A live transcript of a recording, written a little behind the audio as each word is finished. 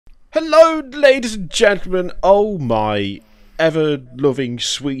Hello, ladies and gentlemen. Oh my ever-loving,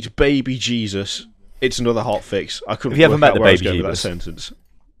 sweet baby Jesus! It's another hotfix. I couldn't. Have you ever met the baby Jesus? Jesus? That sentence.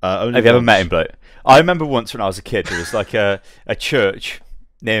 Have you ever met him, bloke? I remember once when I was a kid, there was like a church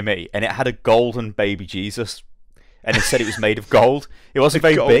near me, and it had a golden baby Jesus, and it said it was made of gold. It wasn't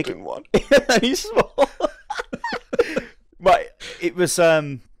very big. One. He's small. But it was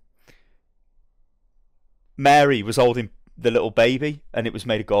Mary was holding the little baby, and it was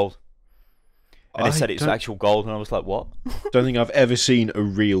made of gold. And they said it was actual gold, and I was like, "What?" Don't think I've ever seen a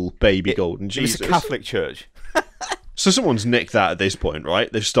real baby golden Jesus. It was a Catholic church. So someone's nicked that at this point,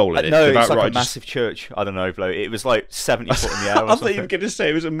 right? They've stolen it. No, They've it's like outright a massive church. I don't know, bloke. It was like 70 foot in the air. Or I thought something. you were going to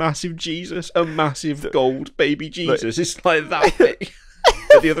say it was a massive Jesus, a massive gold baby Jesus. It's like that big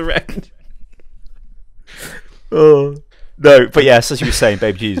at the other end. Oh. No, but yes, as you were saying,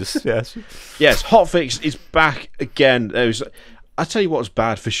 baby Jesus. Yes. Yes, hotfix is back again. I tell you what's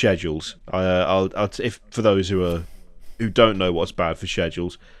bad for schedules. If for those who don't know what's bad for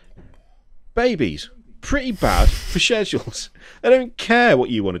schedules, babies pretty bad for schedules. They don't care what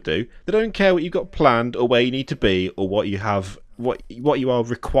you want to do. They don't care what you've got planned or where you need to be or what you have, what you are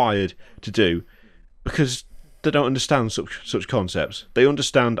required to do, because they don't understand such concepts. They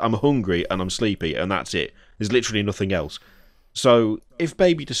understand I'm hungry and I'm sleepy and that's it. There's literally nothing else. So if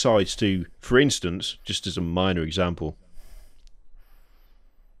baby decides to, for instance, just as a minor example,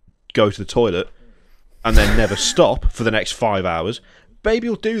 go to the toilet and then never stop for the next 5 hours, baby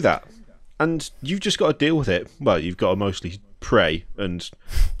will do that. And you've just got to deal with it. Well, you've got to mostly pray and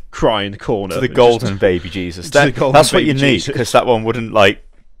cry in the corner. To the golden baby Jesus. That's what you need, because that one wouldn't, like,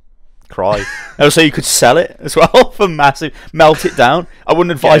 cry. Also, you could sell it as well for massive... Melt it down. I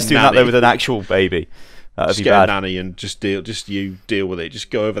wouldn't advise doing that, though, with an actual baby. That would be bad. Get a nanny and just you deal with it. Just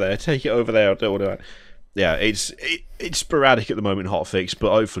go over there, take it over there. Don't want to... Yeah, it's sporadic at the moment, hotfix,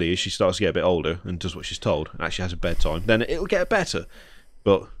 but hopefully as she starts to get a bit older and does what she's told and actually has a bedtime, then it'll get better.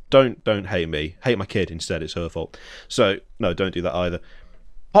 But don't hate me. Hate my kid instead. It's her fault. So no, don't do that either.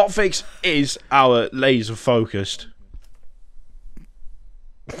 Hotfix is our laser focused.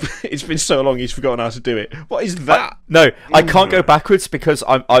 It's been so long he's forgotten how to do it. What is that? I can't go backwards because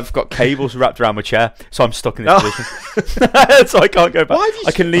I've got cables wrapped around my chair, so I'm stuck in this position. So I can't go back.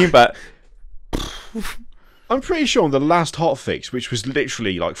 I can lean back. I'm pretty sure on the last hotfix, which was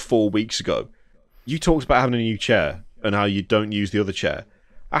literally like 4 weeks ago, you talked about having a new chair and how you don't use the other chair.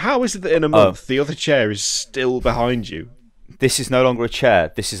 How is it that in a month the other chair is still behind you? This is no longer a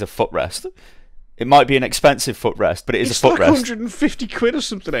chair. This is a footrest. It might be an expensive footrest, but it is a footrest. It's like 150 quid or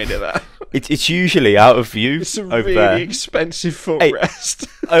something, ain't it? That it's usually out of view. It's a over really there. expensive footrest.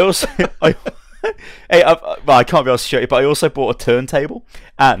 I can't be able to show you, but I also bought a turntable,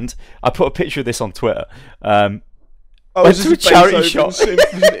 and I put a picture of this on Twitter. Went to a charity shop.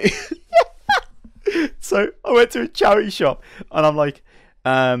 So I went to a charity shop, and I'm like,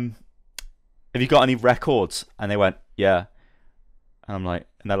 "Have you got any records?" And they went, "Yeah." And I'm like,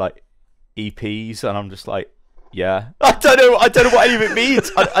 and they're like, "EPs," and I'm just like, "Yeah." I don't know what any of it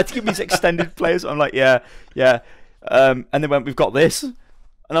means. I think it means extended players. I'm like, "Yeah." And they went, "We've got this," and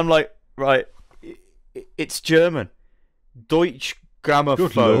I'm like, "Right." It's German. Deutsch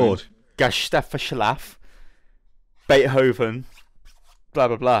Grammophon. Gastaffelschlaf. Beethoven. Blah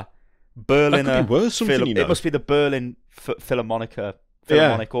blah blah. Berliner. That could be worth something, you know. It must be the Berlin Philharmonic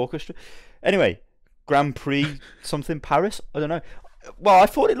Orchestra. Anyway, Grand Prix something Paris. I don't know. Well, I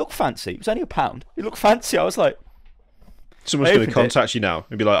thought it looked fancy. It was only £1. It looked fancy. I was like, someone's going to contact you now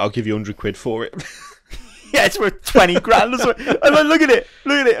and be like, "I'll give you 100 quid for it." Yeah, it's worth 20 grand. I'm like, look at it.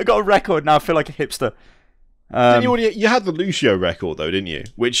 I got a record now. I feel like a hipster. You had the Lucio record though, didn't you?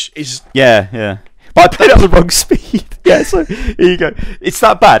 Which is yeah. But I played it on the wrong speed. Yeah, so here you go. It's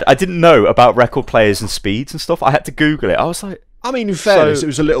that bad. I didn't know about record players and speeds and stuff. I had to Google it. I was like, I mean, in fairness, it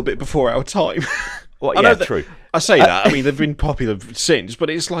was a little bit before our time. Well, yeah, true. I say that. I mean, they've been popular since, but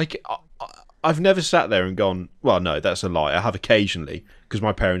it's like I've never sat there and gone, well, no, that's a lie. I have occasionally, because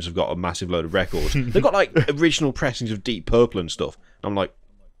my parents have got a massive load of records. They've got like original pressings of Deep Purple and stuff. And I'm like,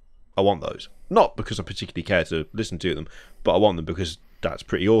 I want those. Not because I particularly care to listen to them, but I want them because that's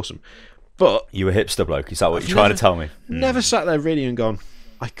pretty awesome. But you a hipster bloke, is that what you're trying to tell me? Never sat there really and gone,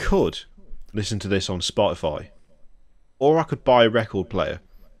 I could listen to this on Spotify, or I could buy a record player.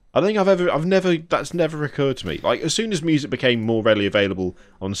 That's never occurred to me. Like, as soon as music became more readily available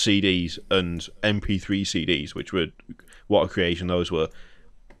on CDs and MP3 CDs, which were what a creation those were,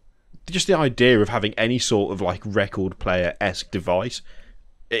 just the idea of having any sort of like record player-esque device,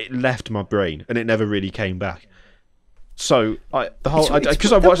 it left my brain and it never really came back. So because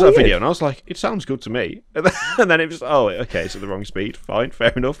I they're watched that weird. video and I was like, it sounds good to me, and then it was okay, it's at the wrong speed. Fine,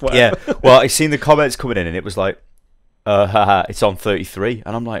 fair enough. Whatever. Yeah. Well, I seen the comments coming in, and it was like, haha, it's on 33,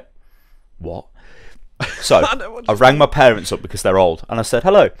 and I'm like, what? So I rang my parents up because they're old, and I said,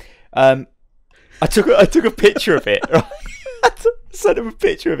 hello. I took a picture of it. Right? I sent them a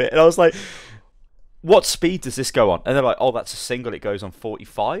picture of it, and I was like, what speed does this go on? And they're like, oh, that's a single. It goes on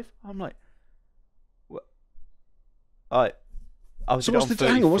 45. I'm like, what? So what's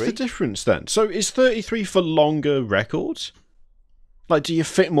the difference then? So is 33 for longer records? Like, do you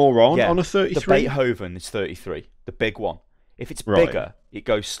fit more on a 33? The Beethoven is 33, the big one. If it's bigger, it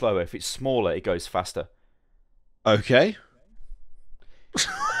goes slower. If it's smaller, it goes faster. Okay.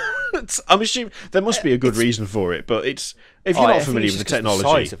 I'm assuming there must be a good reason for it, but if you're not familiar with the technology, the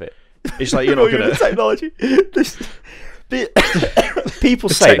size of it. It's like you're not going to technology. People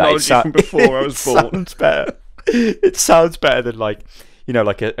say that from before I was born. Sounds better. It sounds better than like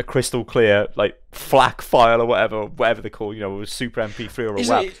a crystal clear like FLAC file or whatever they call, a super MP3 or a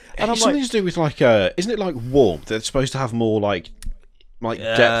WAV. And it's something to do with like isn't it like warmth? It's supposed to have more like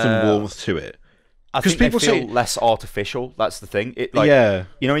depth and warmth to it. I think people feel less artificial. That's the thing. When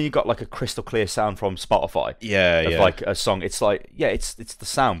you got like a crystal clear sound from Spotify, like a song, it's like it's the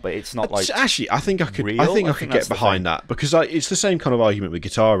sound, but it's not like actually. I think I could get behind that because it's the same kind of argument with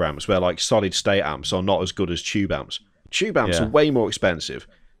guitar amps, where like solid state amps are not as good as tube amps. Tube amps are way more expensive.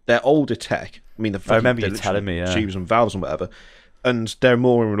 They're older tech. I mean, I remember you telling me tubes and valves and whatever, and they're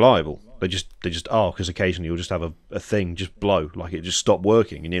more unreliable. They just are, because occasionally you'll just have a thing just blow, like it just stopped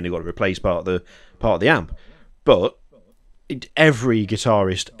working, and you only got to replace part of the amp. But every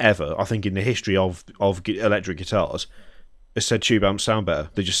guitarist ever, I think, in the history of electric guitars, has said tube amps sound better.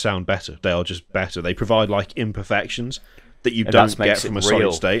 They just sound better. They are just better. They provide like imperfections that you don't get from a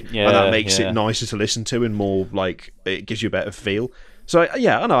solid state, and that makes it nicer to listen to and more like it gives you a better feel. So I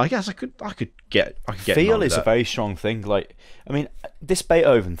know. I guess I could get. Feel is a very strong thing. Like, I mean, this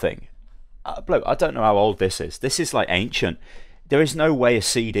Beethoven thing. Bloke, I don't know how old this is. This is like ancient. There is no way a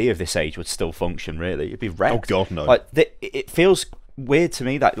CD of this age would still function. Really, it'd be wrecked. Oh God, no! Like it feels weird to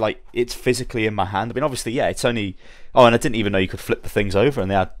me that like it's physically in my hand. I mean, obviously, it's only. Oh, and I didn't even know you could flip the things over,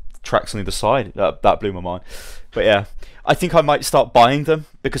 and they had tracks on either side. That blew my mind. But yeah, I think I might start buying them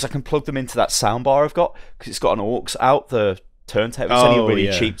because I can plug them into that soundbar I've got, because it's got an aux out the turntable. It's only a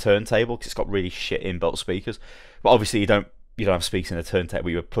really cheap turntable because it's got really shit inbuilt speakers. But obviously, you don't have speakers in a turntable.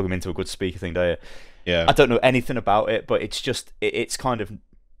 You plug them into a good speaker thing, do you? Yeah. I don't know anything about it, but it's just it's kind of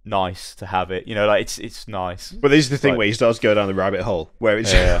nice to have it. Like it's nice. But this is the thing where he starts to go down the rabbit hole, where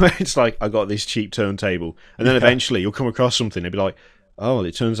it's where it's like, I got this cheap turntable, and then eventually you'll come across something and be like, oh,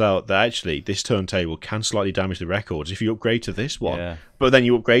 it turns out that actually this turntable can slightly damage the records if you upgrade to this one. Yeah. But then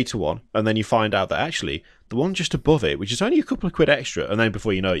you upgrade to one, and then you find out that actually the one just above it, which is only a couple of quid extra, and then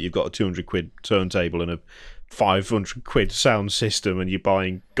before you know it, you've got a 200 quid turntable and a 500 quid sound system, and you're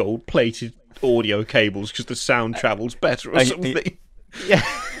buying gold-plated audio cables because the sound travels better or something. Yeah,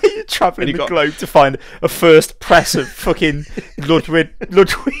 you're travelling the globe to find a first press of fucking Ludwig van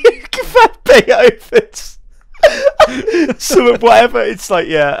Beethoven's. So whatever, it's like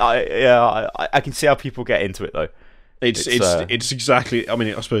I can see how people get into it though. It's exactly. I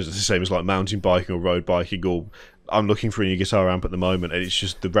mean, I suppose it's the same as like mountain biking or road biking. Or I'm looking for a new guitar amp at the moment, and it's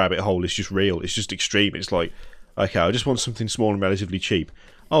just the rabbit hole is just real. It's just extreme. It's like, okay, I just want something small and relatively cheap.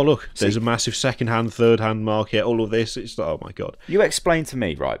 Oh look, there's a massive second-hand, third-hand market. All of this, it's like, oh my god. You explain to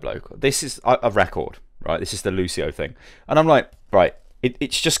me, right, bloke? This is a record, right? This is the Lucio thing, and I'm like, right,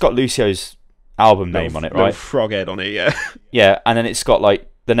 it's just got Lucio's album name on it, right? Frog head on it, yeah. Yeah, and then it's got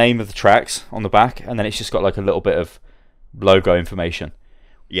like the name of the tracks on the back, and then it's just got like a little bit of logo information.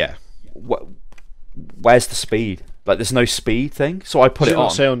 Yeah. Where's the speed? Like, there's no speed thing, so I put it on.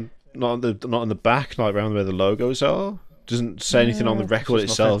 Does it not say not on the back, like around where the logos are? Doesn't say anything on the record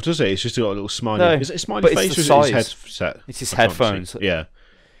itself, does it? It's just got a little smiley. No, is it a smiley face or is it his headset? It's his headphones. Yeah.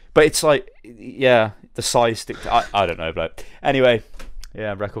 But it's like, the size stick. I don't know, but anyway,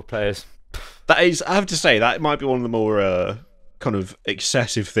 record players. That is, I have to say, that might be one of the more kind of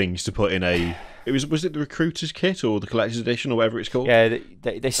excessive things to put in a. Was it the Recruiter's Kit or the Collector's Edition or whatever it's called? Yeah,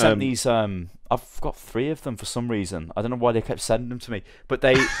 they sent these. I've got 3 of them for some reason. I don't know why they kept sending them to me, but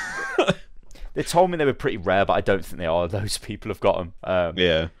they they told me they were pretty rare, but I don't think they are. Those people have got them.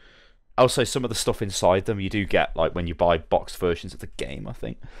 Yeah. Also, some of the stuff inside them you do get, like when you buy boxed versions of the game, I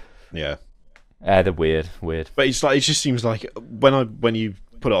think. Yeah. They're weird. But it's like, it just seems like when you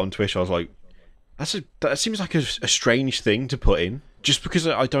put it on Twitch, I was like, that seems like a strange thing to put in, just because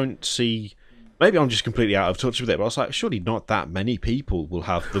I don't see maybe I'm just completely out of touch with it. But I was like, surely not that many people will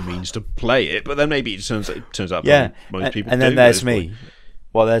have the means to play it. But then maybe it turns out most people. And then there's me.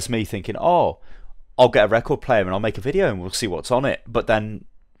 Well, there's me thinking, oh, I'll get a record player and I'll make a video and we'll see what's on it. But then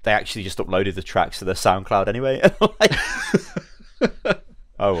they actually just uploaded the tracks to their SoundCloud anyway.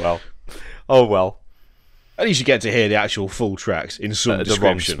 Oh well. At least you get to hear the actual full tracks in some at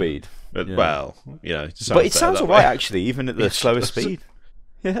description. The wrong speed. Well, you know, but it sounds alright actually, even at the slower speed.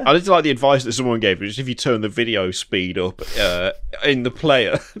 Yeah. I did like the advice that someone gave, which is if you turn the video speed up in the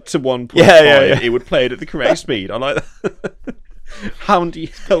player to 1.5, it would play it at the correct speed. I like that.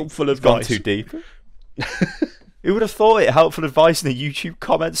 Handy, helpful advice. Gone too deep. Who would have thought it? Helpful advice in the YouTube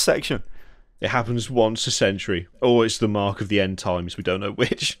comments section. It happens once a century. Or it's the mark of the end times. We don't know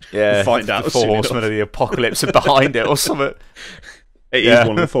which. Yeah, we'll find out. The four horsemen of the apocalypse are behind it or something. It is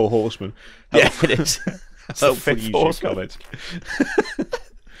one of the four horsemen. Yeah, it is. Helpful YouTube comments.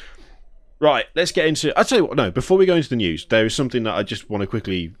 Right, let's get into... I'll tell you what, no, before we go into the news, there is something that I just want to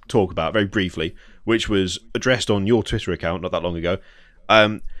quickly talk about, very briefly, which was addressed on your Twitter account not that long ago.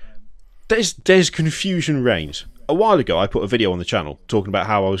 There's confusion reigns. A while ago, I put a video on the channel talking about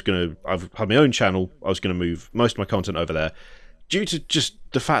how I've had my own channel, I was going to move most of my content over there, due to just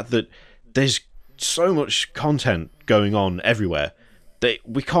the fact that there's so much content going on everywhere that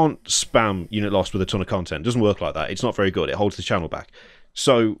we can't spam Unit Lost with a ton of content. It doesn't work like that. It's not very good. It holds the channel back.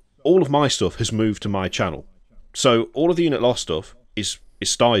 So all of my stuff has moved to my channel. So all of the Unit Lost stuff is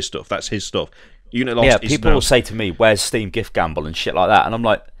Sty's stuff. That's his stuff. Unit Lost is people will say to me, where's Steam Gift Gamble and shit like that? And I'm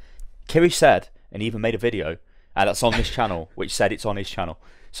like, Kiri said, and he even made a video, and that's on this channel, which said it's on his channel.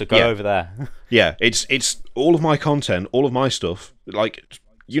 So go over there. Yeah, it's all of my content, all of my stuff. Like,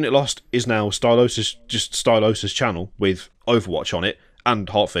 Unit Lost is now Stylosa's channel with Overwatch on it and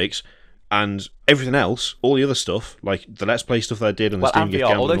Hotfix, and everything else, all the other stuff, like the Let's Play stuff that I did and the Steam Gift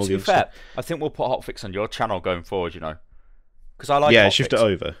Gamble and all the other stuff. I think we'll put Hotfix on your channel going forward, you know. Because I like Hotfix, shift it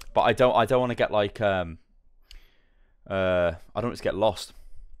over. But I don't want to get like I don't want to get lost.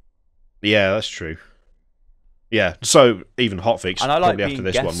 Yeah, that's true. Yeah, so even Hotfix, and I like probably after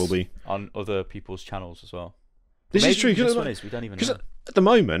this one will be on other people's channels as well. This is true because we don't even know. At the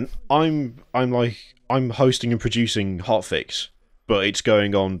moment, I'm hosting and producing Hotfix, but it's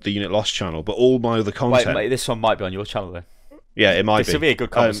going on the Unit Lost channel. But all my other content. Wait, mate, this one might be on your channel then. Yeah, it might be. This will be a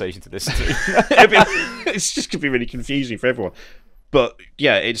good conversation to listen to. It's just gonna be really confusing for everyone. But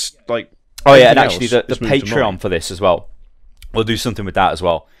yeah, it's like. Oh yeah, and actually the Patreon for this as well. We'll do something with that as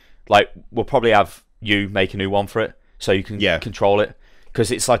well. Like we'll probably have you make a new one for it, so you can control it,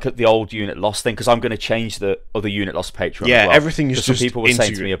 because it's like the old Unit Lost thing. Because I'm going to change the other Unit Lost Patreon. Yeah, as well. everything is just. Some people were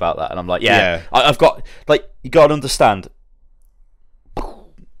saying to me about that, and I'm like, I've got you got to understand.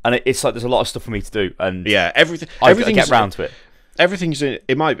 And it's like there's a lot of stuff for me to do, and everything get round to it. Everything's in.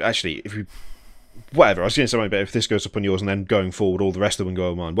 It might actually, if you, whatever. I was going to say, but if this goes up on yours and then going forward, all the rest of them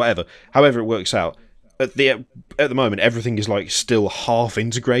go on mine. Whatever. However it works out. At the moment, everything is like still half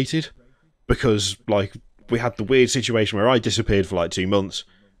integrated, because like we had the weird situation where I disappeared for like 2 months,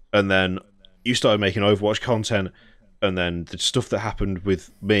 and then you started making Overwatch content, and then the stuff that happened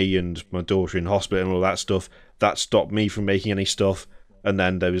with me and my daughter in hospital and all that stuff, that stopped me from making any stuff. And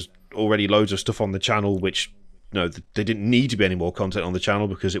then there was already loads of stuff on the channel, which, you know, there didn't need to be any more content on the channel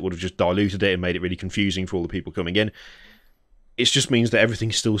because it would have just diluted it and made it really confusing for all the people coming in. It just means that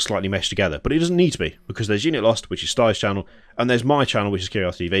everything's still slightly meshed together, but it doesn't need to be, because there's Unit Lost, which is Sty's channel, and there's my channel, which is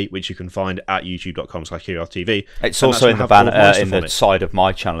Kirioth TV, which you can find at youtube.com/KiriothTV. It's also in the banner in the side of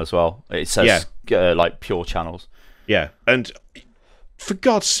my channel as well. It says like pure channels. Yeah, and for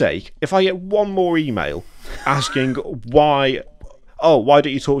God's sake, if I get one more email asking why don't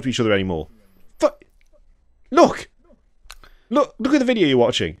you talk to each other anymore? Look at the video you're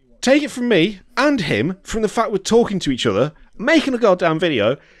watching. Take it from me and him, from the fact we're talking to each other, making a goddamn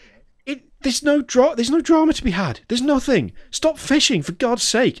video. There's no drama to be had. There's nothing. Stop fishing, for God's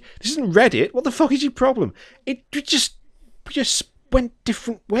sake. This isn't Reddit. What the fuck is your problem? We just went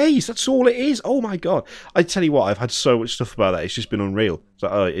different ways. That's all it is. Oh my God. I tell you what, I've had so much stuff about that. It's just been unreal. It's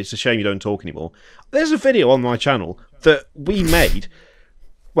like, it's a shame you don't talk anymore. There's a video on my channel that we made.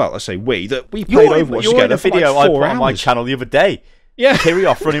 Well, I say we, that we played Overwatch together. In a video I put on my channel the other day. Yeah.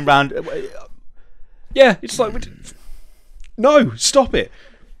 Kirioth running around. Yeah, it's like, no, stop it.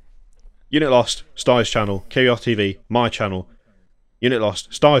 Unit Lost, Sty's channel, Kirioth TV, my channel. Unit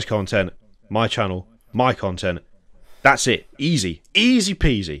Lost, Sty's content, my channel, my content. That's it. Easy. Easy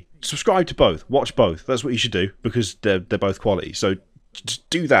peasy. Subscribe to both. Watch both. That's what you should do, because they're both quality. So just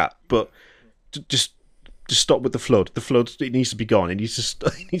do that, but just stop with the flood. The flood, it needs to be gone. It needs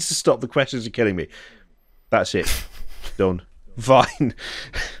to stop. The questions are killing me. That's it. Done. Fine.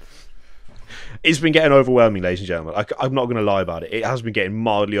 It's been getting overwhelming, ladies and gentlemen. I'm not going to lie about it. It has been getting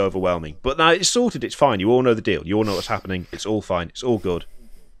mildly overwhelming. But now it's sorted. It's fine. You all know the deal. You all know what's happening. It's all fine. It's all good.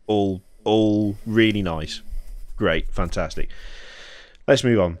 All really nice. Great. Fantastic. Let's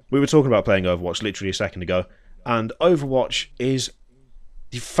move on. We were talking about playing Overwatch literally a second ago. And Overwatch is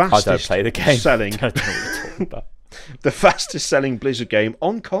the fastest I don't play the game. selling... I don't know what you're talking about. The fastest selling Blizzard game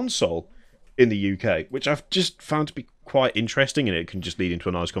on console in the UK, which I've just found to be quite interesting, and it can just lead into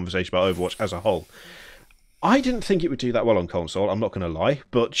a nice conversation about Overwatch as a whole. I didn't think it would do that well on console, I'm not going to lie,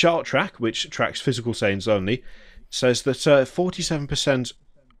 but Chart Track, which tracks physical sales only, says that 47%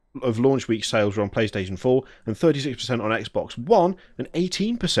 of launch week sales were on PlayStation 4 and 36% on Xbox One and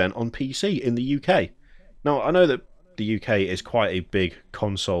 18% on PC in the UK. Now, I know that the UK is quite a big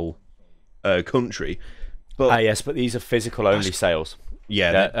console country, but yes, but these are physical only sales.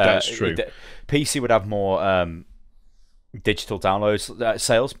 Yeah, that's true. PC would have more digital downloads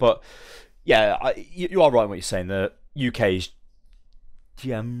sales, but yeah, you are right in what you're saying. The UK is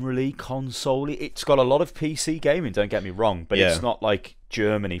generally console. It's got a lot of PC gaming, don't get me wrong, but it's not like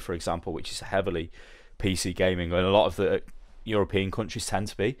Germany, for example, which is heavily PC gaming, and a lot of the European countries tend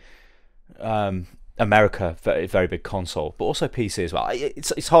to be. America, very, very big console, but also PC as well.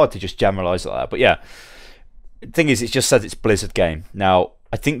 It's hard to just generalize like that, but yeah. The thing is, it just says it's Blizzard game. Now,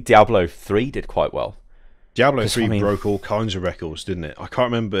 I think Diablo 3 did quite well. Diablo 3 broke all kinds of records, didn't it? I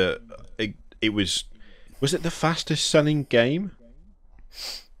can't remember. It was it the fastest selling game?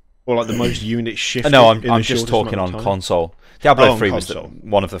 Or like the most units shifted? No, I'm just talking on console. Diablo 3 was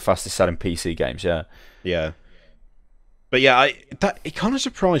one of the fastest selling PC games, yeah. Yeah. But yeah, it kind of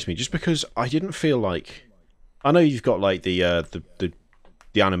surprised me, just because I didn't feel like... I know you've got like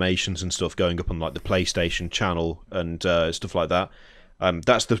the animations and stuff going up on like the PlayStation channel and stuff like that.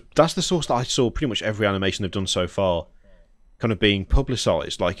 That's the source that I saw pretty much every animation they've done so far kind of being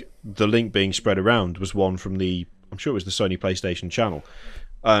publicised. Like the link being spread around was one from I'm sure it was the Sony PlayStation channel.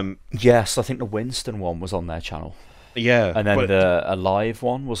 Yes, I think the Winston one was on their channel. Yeah, and then the Alive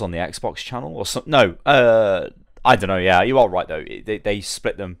one was on the Xbox channel or something. No, I don't know. Yeah, you are right though. They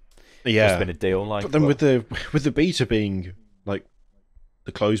split them. Yeah, it's been a deal. Like, but then with the beta being like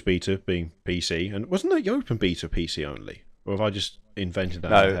the closed beta being PC, and wasn't that the open beta PC only, or have I just invented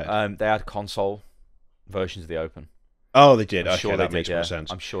that? No, they had console versions of the open. Oh, they did. I'm okay, sure that they makes did, more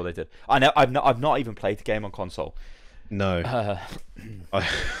sense. I'm sure they did. I know. I've not even played the game on console. No,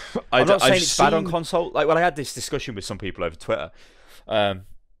 I'm not saying it's bad on console. Like, well, I had this discussion with some people over Twitter,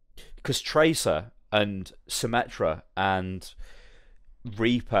 because Tracer and Symmetra and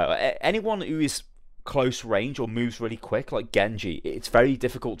Reaper, anyone who is close range or moves really quick, like Genji, it's very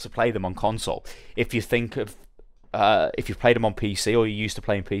difficult to play them on console. If you think of if you've played them on PC or you're used to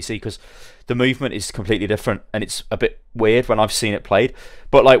playing PC, because the movement is completely different and it's a bit weird when I've seen it played.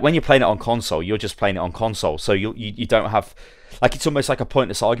 But like when you're playing it on console, you're just playing it on console, so you don't have, like, it's almost like a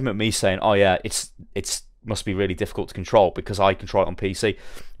pointless argument me saying, oh yeah, it's must be really difficult to control because I control it on PC,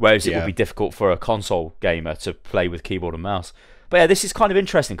 whereas it would be difficult for a console gamer to play with keyboard and mouse. But yeah, this is kind of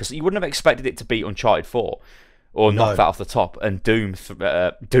interesting because you wouldn't have expected it to beat Uncharted 4 or knock that off the top, and Doom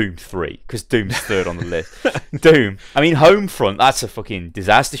 3, because Doom's third on the list. Doom, I mean, Homefront, that's a fucking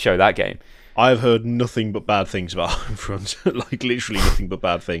disaster show, that game. I've heard nothing but bad things about Homefront, like literally nothing but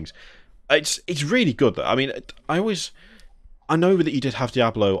bad things. It's really good though. I mean, I know that you did have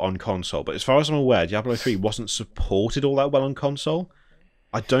Diablo on console, but as far as I'm aware, Diablo 3 wasn't supported all that well on console.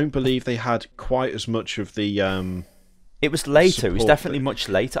 I don't believe they had quite as much of the... It was later. It was definitely much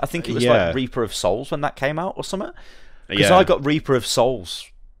later. I think it was like Reaper of Souls when that came out or something. Because I got Reaper of Souls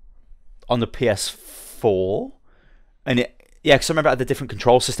on the PS4. And because I remember it had a different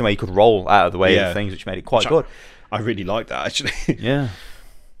control system where you could roll out of the way of things, which made it quite good. I really like that, actually. Yeah.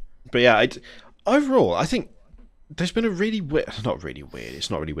 But yeah, overall, I think there's been a really weird... Not really weird.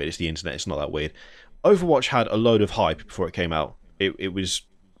 It's not really weird. It's the internet. It's not that weird. Overwatch had a load of hype before it came out. It was...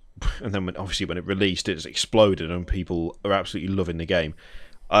 And then obviously when it released, it's exploded and people are absolutely loving the game.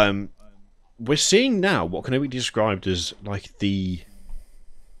 We're seeing now what can only be described as like the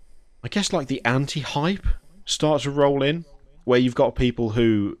anti-hype start to roll in, where you've got people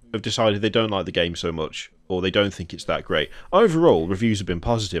who have decided they don't like the game so much, or they don't think it's that great. Overall, reviews have been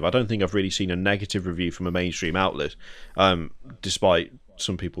positive. I don't think I've really seen a negative review from a mainstream outlet, despite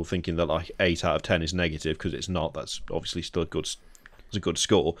some people thinking that like 8 out of 10 is negative, because it's not. That's obviously still a good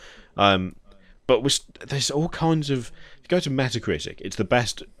score. But there's all kinds of... If you go to Metacritic, it's the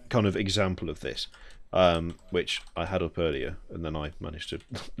best kind of example of this, which I had up earlier, and then I managed to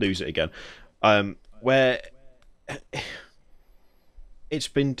lose it again, where it's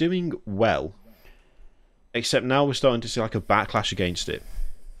been doing well, except now we're starting to see like a backlash against it,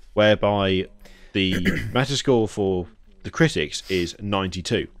 whereby The Metascore for the critics is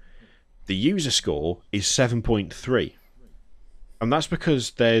 92. The user score is 7.3. And that's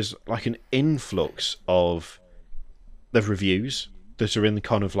because there's like an influx of reviews that are in the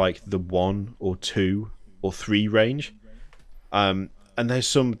kind of like the 1 or 2 or 3 range. And there's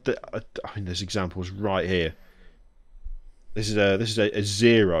some that, I mean, there's examples right here. This is a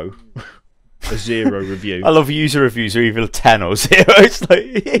 0 a 0 review. I love user reviews are either 10 or 0. It's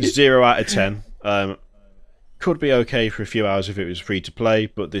like 0 out of 10. Could be okay for a few hours if it was free to play,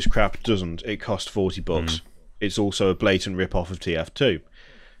 but this crap doesn't. It cost $40. It's also a blatant rip-off of TF2.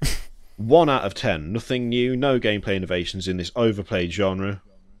 1 out of 10. Nothing new, no gameplay innovations in this overplayed genre.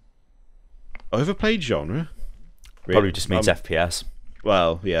 Overplayed genre? Probably just means FPS.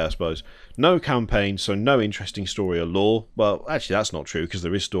 Well, yeah, I suppose. No campaign, so no interesting story or lore. Well, actually, that's not true, because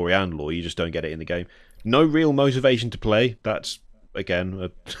there is story and lore, you just don't get it in the game. No real motivation to play. That's,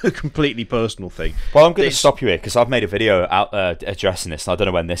 again, a completely personal thing. Well, I'm going to stop you here, because I've made a video out addressing this, and I don't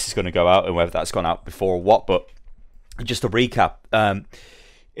know when this is going to go out, and whether that's gone out before or what, but just to recap,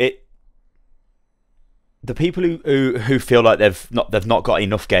 the people who feel like they've not got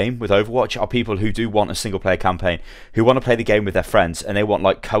enough game with Overwatch are people who do want a single player campaign, who want to play the game with their friends, and they want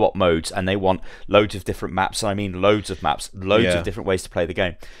like co-op modes, and they want loads of different maps. And I mean loads of maps, loads of different ways to play the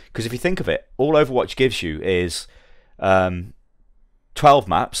game. Because if you think of it, all Overwatch gives you is 12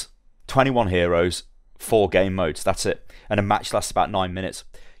 maps, 21 heroes, 4 game modes. That's it, and a match lasts about 9 minutes.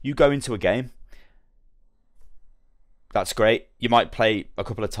 You go into a game. That's great. You might play a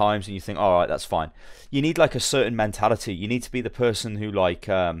couple of times and you think, all right, that's fine. You need like a certain mentality. You need to be the person who like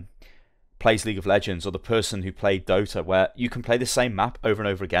plays League of Legends, or the person who played Dota, where you can play the same map over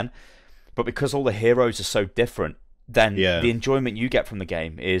and over again, but because all the heroes are so different, then the enjoyment you get from the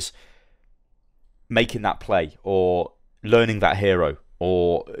game is making that play, or learning that hero,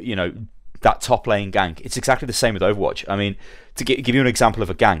 or that top lane gank. It's exactly the same with Overwatch. I mean, to give you an example of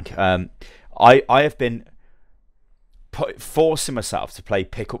a gank, I have been forcing myself to play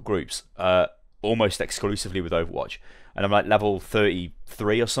pickup groups almost exclusively with Overwatch, and I'm like level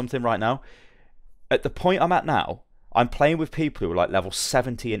 33 or something right now. At the point I'm at now, I'm playing with people who are like level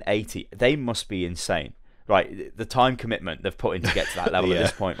 70 and 80. They must be insane, right? The time commitment they've put in to get to that level at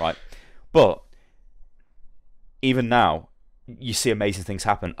this point, right? But even now, you see amazing things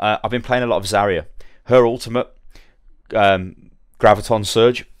happen. I've been playing a lot of Zarya. Her ultimate, Graviton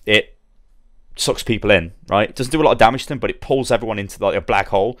Surge, it sucks people in, right? It doesn't do a lot of damage to them, but it pulls everyone into like a black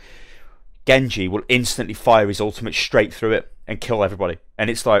hole. Genji will instantly fire his ultimate straight through it and kill everybody. And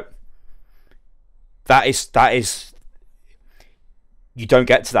it's like, that is you don't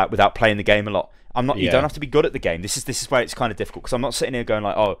get to that without playing the game a lot. You don't have to be good at the game. This is where it's kind of difficult, because I'm not sitting here going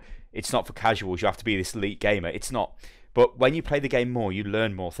like, oh, it's not for casuals, you have to be this elite gamer. It's not. But when you play the game more, you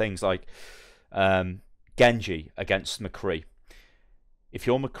learn more things, like Genji against McCree. If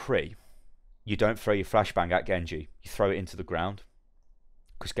you're McCree, you don't throw your flashbang at Genji, you throw it into the ground,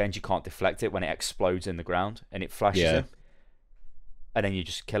 because Genji can't deflect it when it explodes in the ground and it flashes him, and then you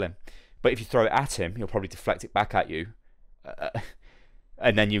just kill him. But if you throw it at him, he'll probably deflect it back at you,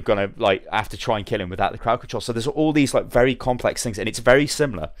 and then you're gonna like have to try and kill him without the crowd control. So there's all these like very complex things, and it's very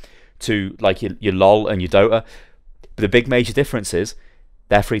similar to like your LOL and your Dota. But the big major difference is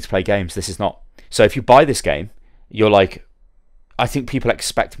they're free to play games. This is not. So if you buy this game, you're like, I think people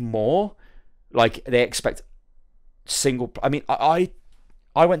expect more. Like they expect single. I mean, I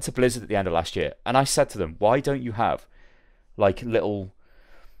went to Blizzard at the end of last year, and I said to them, why don't you have like little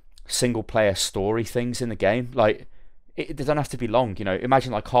single player story things in the game? Like they don't have to be long.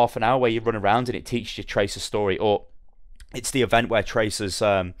 Imagine like half an hour where you run around and it teaches you Tracer's story, or it's the event where Tracer's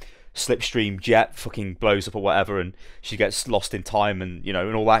slipstream jet fucking blows up or whatever, and she gets lost in time, and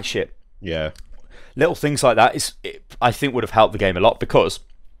and all that shit. Yeah, little things like that I think would have helped the game a lot, because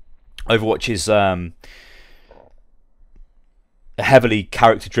Overwatch is a heavily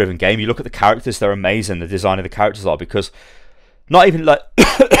character-driven game. You look at the characters; they're amazing. The design of the characters are, because not even like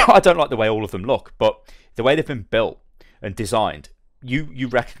I don't like the way all of them look, but the way they've been built and designed, you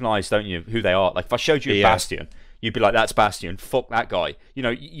recognise, don't you, who they are? Like if I showed you a Bastion, you'd be like, "That's Bastion. Fuck that guy."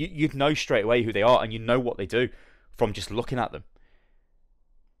 You'd know straight away who they are, and you know what they do from just looking at them.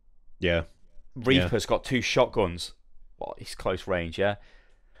 Yeah, Reaper's got 2 shotguns. Well, he's close range, yeah.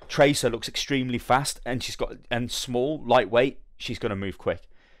 Tracer looks extremely fast, and small, lightweight. She's going to move quick.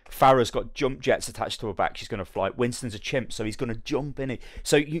 Pharah's got jump jets attached to her back. She's going to fly. Winston's a chimp, so he's going to jump in it.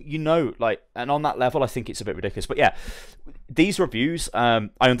 So like, and on that level, I think it's a bit ridiculous. But yeah, these reviews, I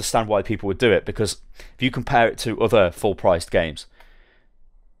understand why people would do it, because if you compare it to other full-priced games,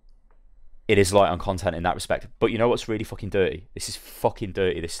 it is light on content in that respect. But you know what's really fucking dirty? This is fucking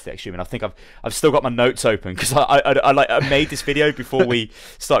dirty. This is the extreme, and I think I've still got my notes open because I made this video before we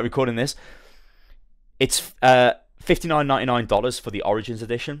started recording this. It's $59.99 for the Origins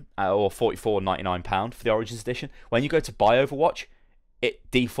edition, or £44.99 for the Origins edition. When you go to buy Overwatch,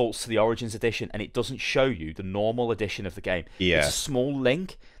 it defaults to the Origins edition, and it doesn't show you the normal edition of the game. Yeah. It's a small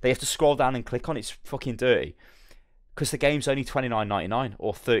link. They have to scroll down and click on it. It's fucking dirty. Because the game's only $29.99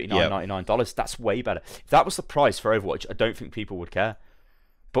 or $39.99. That's way better. If that was the price for Overwatch, I don't think people would care.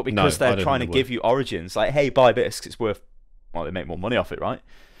 But because they're trying to give you Origins, like, hey, buy this because it's worth... Well, they make more money off it, right?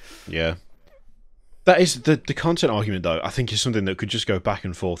 Yeah. That is... The content argument, though, I think is something that could just go back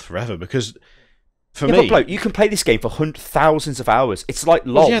and forth forever, because... For me... But, bloke, you can play this game for thousands of hours. It's like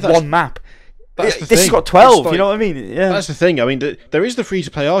LoL, one map. This has got 12, like, you know what I mean? Yeah. That's the thing. I mean, there is the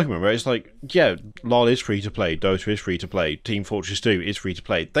free-to-play argument where it's like, yeah, LoL is free-to-play, Dota is free-to-play, Team Fortress 2 is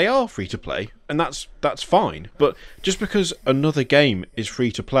free-to-play. They are free-to-play, and that's fine. But just because another game is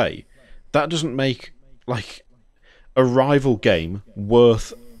free-to-play, that doesn't make, like, a rival game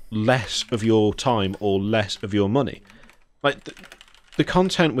worth less of your time or less of your money. Like, the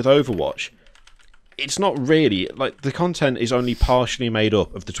content with Overwatch... It's not really, like, the content is only partially made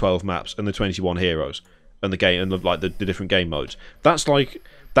up of the 12 maps and the 21 heroes and the game and like the different game modes. That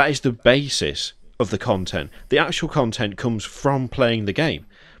is the basis of the content. The actual content comes from playing the game.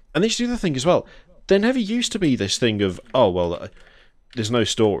 And this is the other thing as well. There never used to be this thing of, oh, well, there's no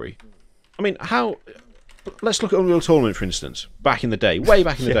story. I mean, let's look at Unreal Tournament, for instance. Back in the day, way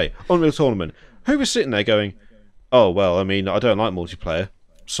back in the day, Unreal Tournament. Who was sitting there going, oh, well, I mean, I don't like multiplayer.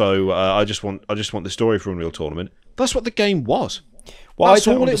 So I just want the story for Unreal Tournament. That's what the game was. What That's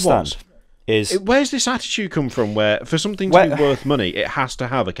I don't all understand is where's this attitude come from? Where for something to be worth money, it has to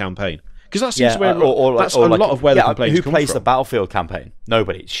have a campaign. Because that seems where that's a lot of where the complaints come from. Who plays the Battlefield campaign?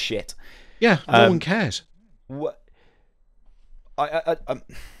 Nobody. It's shit. Yeah, no one cares.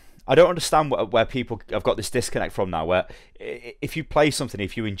 I don't understand where people have got this disconnect from now. Where if you play something,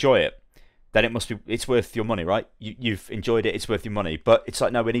 if you enjoy it, then it's worth your money, right? You've enjoyed it, it's worth your money. But it's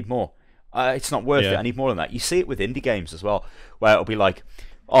like, no, we need more. It's not worth it. I need more than that. You see it with indie games as well, where it'll be like,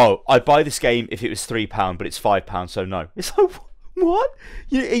 oh, I'd buy this game if it was £3, but it's £5, so no. It's like, what?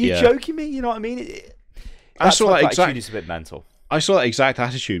 Are you joking me? You know what I mean? I saw that exact. Is a bit mental. I saw that exact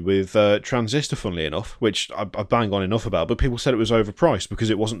attitude with Transistor, funnily enough, which I bang on enough about, but people said it was overpriced because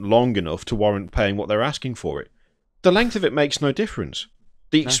it wasn't long enough to warrant paying what they're asking for it. The length of it makes no difference.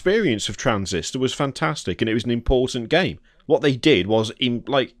 The experience of Transistor was fantastic, and it was an important game. What they did was,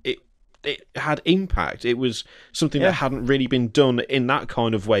 it had impact. It was something that hadn't really been done in that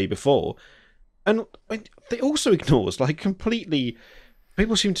kind of way before. And they also ignores, completely...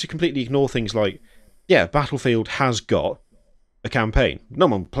 People seem to completely ignore things like, yeah, Battlefield has got a campaign. No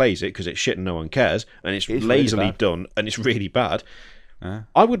one plays it because it's shit and no one cares, and it's lazily really done, and it's really bad.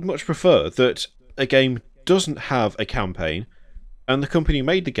 I would much prefer that a game doesn't have a campaign, and the company who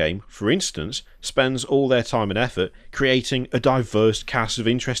made the game, for instance, spends all their time and effort creating a diverse cast of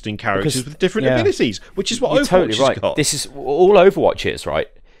interesting characters with different abilities, which is what Overwatch totally right. has got. This is all Overwatch is, right?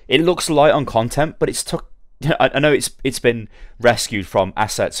 It looks light on content, but it's took. I know it's been rescued from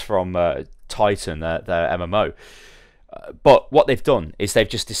assets from Titan, their MMO, but what they've done is they've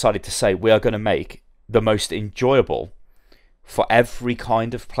just decided to say we are going to make the most enjoyable for every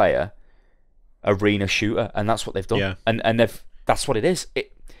kind of player arena shooter, and that's what they've done. Yeah. And that's what it is.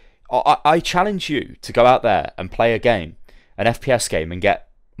 I challenge you to go out there and play a game, an FPS game, and get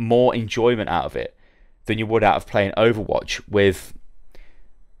more enjoyment out of it than you would out of playing Overwatch with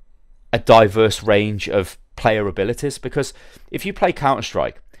a diverse range of player abilities. Because if you play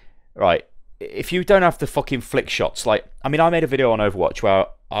Counter-Strike, right, if you don't have the fucking flick shots, I made a video on Overwatch where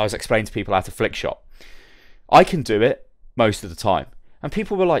I was explaining to people how to flick shot. I can do it most of the time. And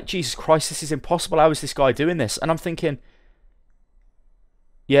people were like, Jesus Christ, this is impossible. How is this guy doing this? And I'm thinking,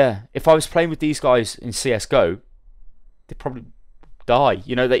 yeah, if I was playing with these guys in CSGO, they'd probably die.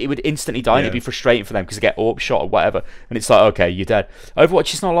 You know, it would instantly die, and it'd be frustrating for them because they get AWP shot or whatever. And it's like, okay, you're dead.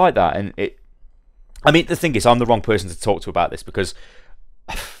 Overwatch is not like that. And the thing is, I'm the wrong person to talk to about this because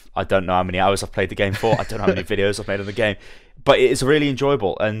I don't know how many hours I've played the game for. I don't know how many videos I've made on the game. But it is really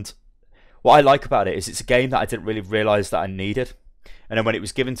enjoyable. And what I like about it is it's a game that I didn't really realise that I needed. And then when it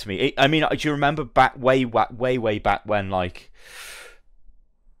was given to me, do you remember way back when,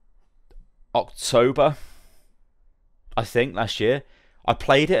 October, I think, last year, I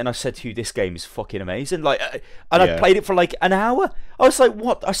played it and I said to you, this game is fucking amazing. I played it for an hour. I was like,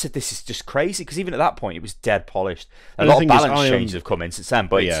 what? I said, this is just crazy. Because even at that point, it was dead polished. A lot of balance changes have come in since then,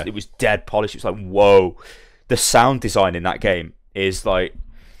 but it was dead polished. It was like, whoa. The sound design in that game is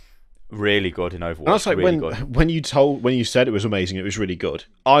really good in Overwatch. And that's like really good. when you said it was amazing, it was really good.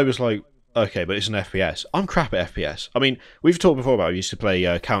 I was like, okay, but it's an FPS. I'm crap at FPS. I mean, we've talked before about we used to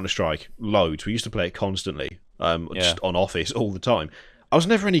play Counter-Strike loads. We used to play it constantly, just on Office all the time. I was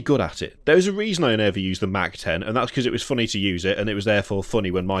never any good at it. There was a reason I never used the MAC-10, and that's because it was funny to use it, and it was therefore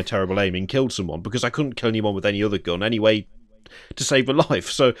funny when my terrible aiming killed someone, because I couldn't kill anyone with any other gun anyway to save a life.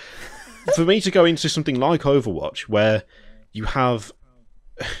 So for me to go into something like Overwatch, where you have...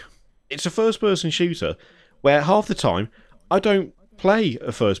 It's a first-person shooter, where half the time I don't play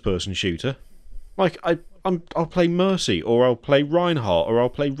a first-person shooter. Like, I'll play Mercy, or I'll play Reinhardt, or I'll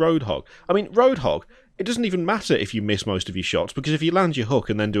play Roadhog. I mean, Roadhog, it doesn't even matter if you miss most of your shots, because if you land your hook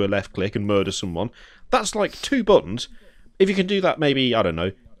and then do a left click and murder someone, that's like 2 buttons. If you can do that maybe, I don't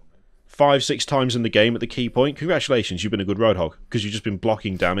know, 5-6 times in the game at the key point, congratulations, you've been a good Roadhog, because you've just been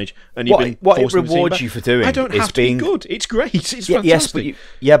blocking damage, and you've been what it forcing the team rewards back. you for doing. I don't is have to being be good. It's great. It's fantastic.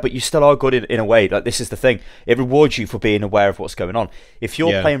 Yes, but you still are good in a way. Like, this is the thing. It rewards you for being aware of what's going on. If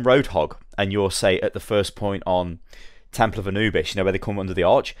you're playing Roadhog and you're, say, at the first point on Temple of Anubis, you know, where they come under the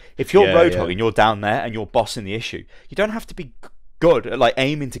arch. If you're Roadhog and you're down there and you're bossing the issue, you don't have to be good at like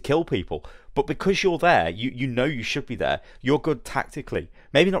aiming to kill people. But because you're there, you know you should be there. You're good tactically.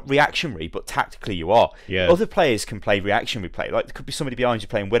 Maybe not reactionary, but tactically you are. Yeah. Other players can play reactionary play. Like, there could be somebody behind you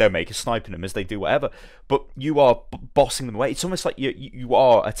playing Widowmaker, sniping them as they do whatever. But you are bossing them away. It's almost like you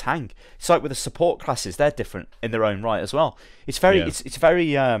are a tank. It's like with the support classes. They're different in their own right as well. It's very, it's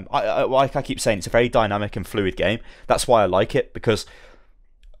very, like I keep saying, it's a very dynamic and fluid game. That's why I like it, because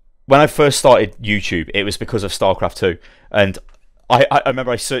when I first started YouTube, it was because of StarCraft 2. And I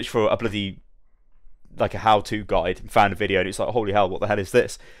remember I searched for a bloody, like a how-to guide and found a video, and it's like, holy hell, what the hell is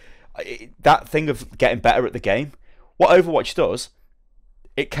this? That thing of getting better at the game, what Overwatch does,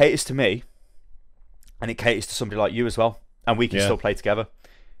 it caters to me, and it caters to somebody like you as well, and we can still play together.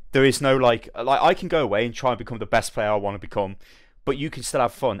 There is no like I can go away and try and become the best player I want to become, but you can still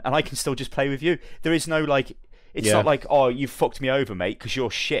have fun, and I can still just play with you. There is no like, it's not like, oh, you fucked me over, mate, because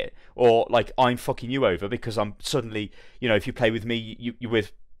you're shit, or like I'm fucking you over because I'm suddenly, you know, if you play with me, you're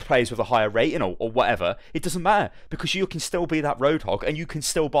with players with a higher rating or whatever. It doesn't matter, because you can still be that Roadhog and you can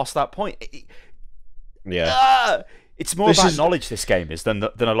still boss that point. It's more about knowledge, this game is, than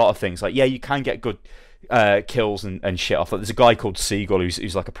a lot of things. Like, yeah, you can get good kills and shit off. Like, there's a guy called Seagull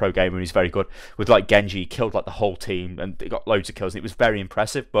who's like a pro gamer, and he's very good with like Genji. He killed like the whole team and they got loads of kills, and it was very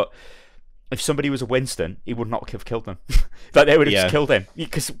impressive. But if somebody was a Winston, he would not have killed them. Like, they would have just killed him,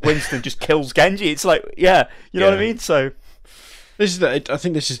 because Winston just kills Genji. It's like, you know what I mean? So I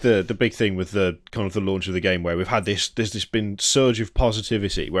think this is the big thing with the kind of the launch of the game, where we've had there's this been surge of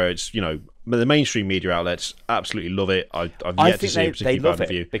positivity, where it's, you know, the mainstream media outlets absolutely love it. I've yet to see a particularly bad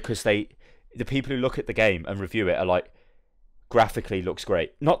review, because the people who look at the game and review it are like, graphically looks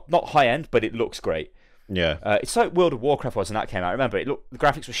great, not high end, but it looks great. Yeah, it's like World of Warcraft was when that came out. Remember, the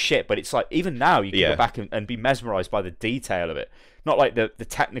graphics were shit, but it's like, even now you can go back and be mesmerised by the detail of it. Not like the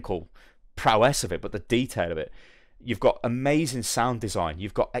technical prowess of it, but the detail of it. You've got amazing sound design.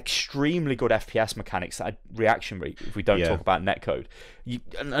 You've got extremely good FPS mechanics that are reactionary, if we don't talk about netcode,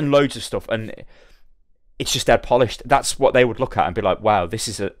 and loads of stuff. And it's just dead polished. That's what they would look at and be like, wow, this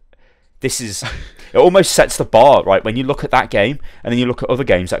is it almost sets the bar, right? When you look at that game and then you look at other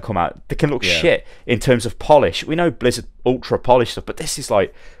games that come out, they can look shit in terms of polish. We know Blizzard ultra polished stuff, but this is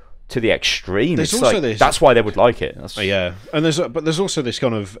like to the extreme. It's like, that's why they would like it. And there's also this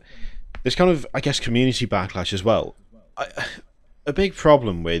kind of I guess community backlash as well. A big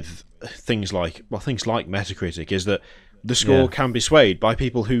problem with things like Metacritic is that the score can be swayed by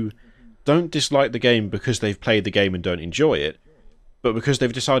people who don't dislike the game because they've played the game and don't enjoy it, but because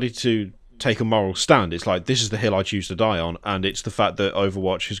they've decided to take a moral stand. It's like, this is the hill I choose to die on, and it's the fact that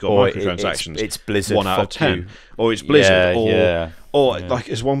Overwatch has got microtransactions. It's Blizzard, 1 out of 10, or it's Blizzard, or like,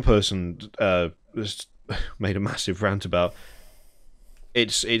 as one person has made a massive rant about,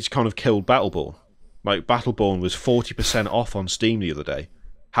 it's kind of killed Battleborn. Like, Battleborn was 40% off on Steam the other day.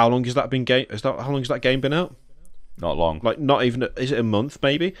 How long has that been how long has that game been out? Not long. Like, not even is it a month?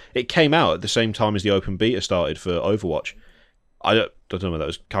 Maybe it came out at the same time as the open beta started for Overwatch. I don't know whether that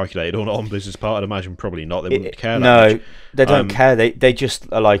was calculated or not on Blizzard's part. I'd imagine probably not. They wouldn't care that much. They don't care. They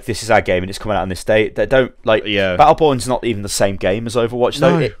just are like, this is our game and it's coming out on this date. They don't like. Battleborn's not even the same game as Overwatch,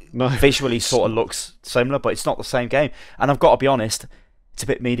 though. No. Visually sort of looks similar, but it's not the same game. And I've got to be honest, it's a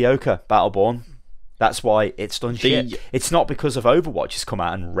bit mediocre, Battleborn. That's why it's done shit. It's not because of Overwatch has come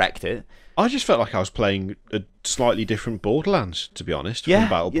out and wrecked it. I just felt like I was playing a slightly different Borderlands, to be honest. From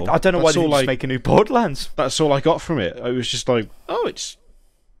Battleborn. I don't know why they didn't just make a new Borderlands. That's all I got from it. I was just like, oh, it's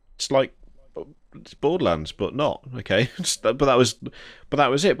like Borderlands, but not okay. but that was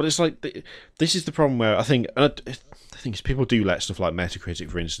it. But it's like this is the problem where I think, and I think is people do let stuff like Metacritic,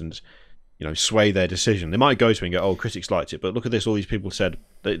 for instance, sway their decision. They might go to it and go, "Oh, critics liked it," but look at this. All these people said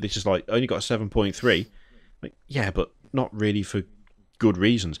this is like only got a 7.3. Like, yeah, but not really for good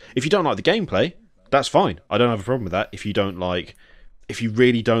reasons. If you don't like the gameplay, that's fine. I don't have a problem with that. If you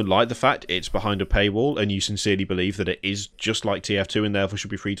really don't like the fact it's behind a paywall and you sincerely believe that it is just like TF2 and therefore should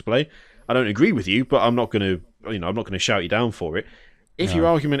be free to play, I don't agree with you, but I'm not going to, I'm not going to shout you down for it. If your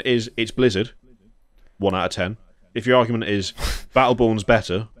argument is it's Blizzard, 1 out of 10. If your argument is Battleborn's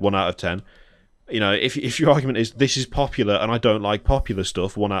better, 1 out of 10. If your argument is this is popular and I don't like popular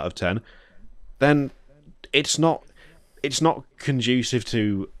stuff, 1 out of 10, then it's not conducive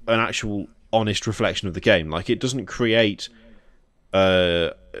to an actual honest reflection of the game. Like, it doesn't create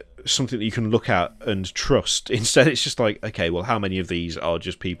something that you can look at and trust. Instead, it's just like, okay, well, how many of these are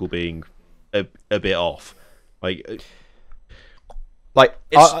just people being a bit off? The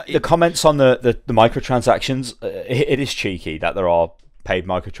comments on the microtransactions, it is cheeky that there are paid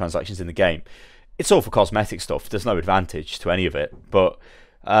microtransactions in the game. It's all for cosmetic stuff. There's no advantage to any of it, but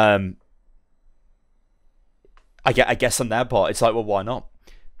I guess on their part, it's like, well, why not?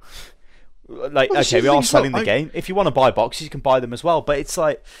 Okay, we are selling the game. If you want to buy boxes, you can buy them as well. But it's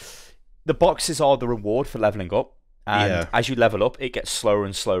like the boxes are the reward for leveling up, and as you level up, it gets slower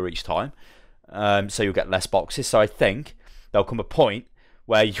and slower each time. So you'll get less boxes. So I think there'll come a point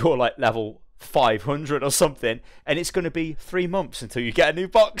where you're like level 500 or something, and it's going to be 3 months until you get a new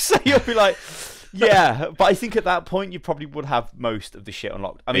box. So you'll be like, yeah. But I think at that point, you probably would have most of the shit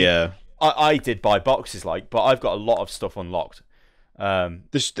unlocked. I mean, I did buy boxes, but I've got a lot of stuff unlocked.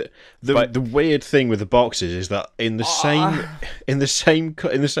 The weird thing with the boxes is that on the same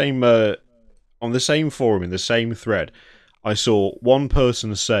forum, in the same thread, I saw one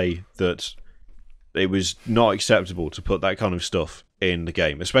person say that it was not acceptable to put that kind of stuff in the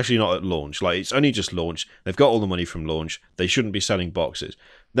game, especially not at launch. Like, it's only just launch. They've got all the money from launch. They shouldn't be selling boxes.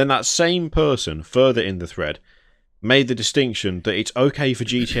 Then that same person, further in the thread, made the distinction that it's okay for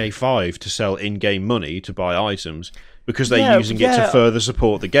GTA 5 to sell in-game money to buy items because they're using it to further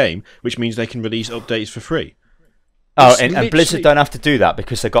support the game, which means they can release updates for free. Oh, and Blizzard don't have to do that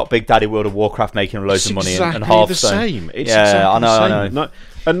because they've got Big Daddy World of Warcraft making loads of money and Hearthstone. It's exactly the same.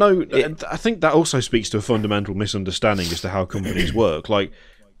 I think that also speaks to a fundamental misunderstanding as to how companies work. Like,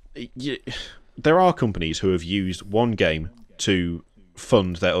 there are companies who have used one game to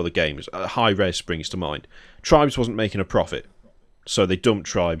fund their other games. High-Res springs to mind. Tribes wasn't making a profit, so they dumped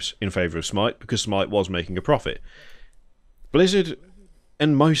Tribes in favour of Smite because Smite was making a profit. Blizzard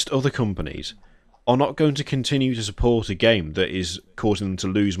and most other companies are not going to continue to support a game that is causing them to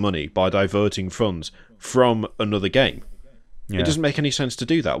lose money by diverting funds from another game. It doesn't make any sense to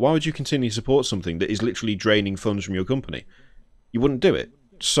do that. Why would you continue to support something that is literally draining funds from your company? You wouldn't do it.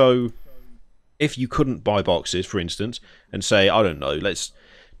 So, if you couldn't buy boxes, for instance, and say, I don't know,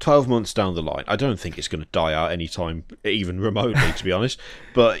 12 months down the line, I don't think it's going to die out anytime, even remotely, to be honest,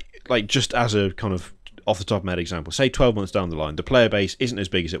 but just as a kind of off the top of my head example, say 12 months down the line, the player base isn't as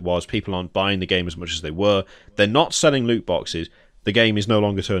big as it was, people aren't buying the game as much as they were, they're not selling loot boxes, the game is no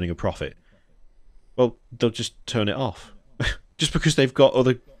longer turning a profit. Well, they'll just turn it off. Just because they've got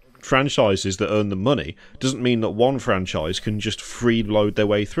other franchises that earn them money doesn't mean that one franchise can just freeload their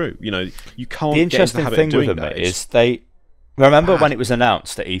way through. You can't. The interesting thing with them is they remember when it was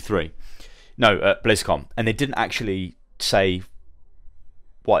announced at E3, at BlizzCon, and they didn't actually say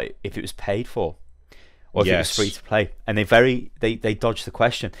what if it was paid for or if it was free to play, and they dodged the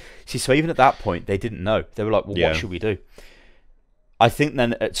question. See, so even at that point they didn't know. They were like, well, what should we do? I think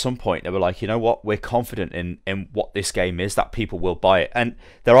then at some point they were like, you know what, we're confident in what this game is, that people will buy it. And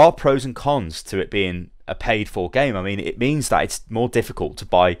there are pros and cons to it being a paid for game. I mean, it means that it's more difficult to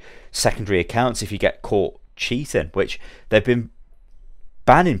buy secondary accounts if you get caught cheating, which they've been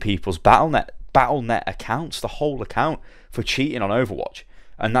banning people's Battle.net accounts, the whole account, for cheating on Overwatch.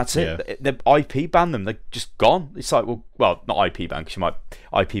 And that's it. The IP ban them. They're just gone. It's like, well, not IP ban, because you might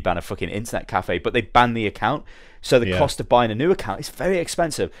IP ban a fucking internet cafe, but they ban the account. So the cost of buying a new account is very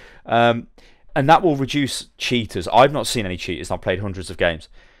expensive. And that will reduce cheaters. I've not seen any cheaters. I've played hundreds of games.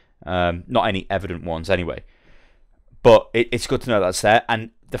 Not any evident ones anyway. But it's good to know that's there. And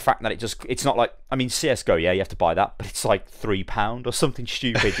the fact that it's not like, I mean, CSGO, you have to buy that, but it's like £3 or something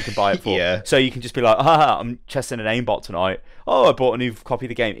stupid you can buy it for. So you can just be like, I'm testing an aimbot tonight. Oh, I bought a new copy of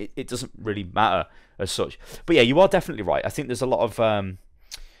the game. It doesn't really matter as such. But yeah, you are definitely right. I think there's a lot of...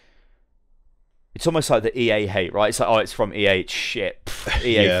 it's almost like the EA hate, right? It's like, oh, it's from EA, it's shit. Pff,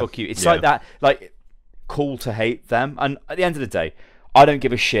 EA, fuck you. It's like that, like, cool to hate them. And at the end of the day, I don't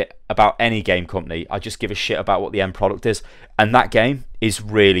give a shit about any game company. I just give a shit about what the end product is. And that game is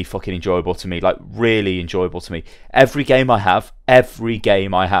really fucking enjoyable to me. Like, really enjoyable to me. Every game I have,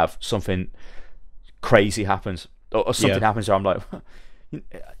 something crazy happens. Or something happens where I'm like...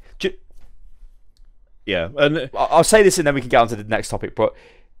 Yeah. And I'll say this and then we can get on to the next topic. But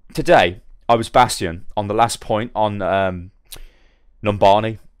today, I was Bastion on the last point on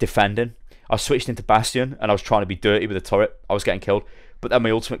Numbani, defending. I switched into Bastion and I was trying to be dirty with a turret. I was getting killed. But then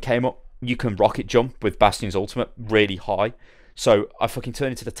my ultimate came up. You can rocket jump with Bastion's ultimate really high. So I fucking turn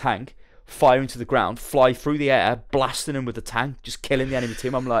into the tank, fire into the ground, fly through the air, blasting him with the tank, just killing the enemy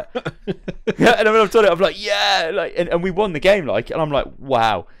team. I'm like, yeah. And when I've done it, I'm like, yeah. Like, and we won the game. Like, and I'm like,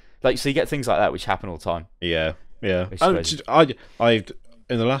 wow. Like, so you get things like that which happen all the time. Yeah.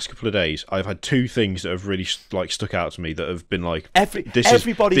 In the last couple of days, I've had two things that have really stuck out to me that have been like everybody. Yeah,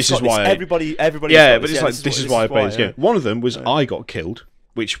 but it's like this is why I play this game. One of them was I got killed,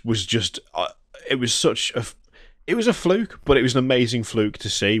 which was just it was a fluke, but it was an amazing fluke to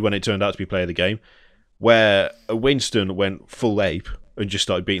see when it turned out to be player of the game, where a Winston went full ape and just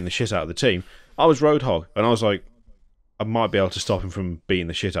started beating the shit out of the team. I was Roadhog, and I was like, I might be able to stop him from beating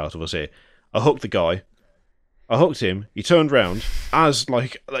the shit out of us here. I hooked the guy. I hooked him, he turned round, as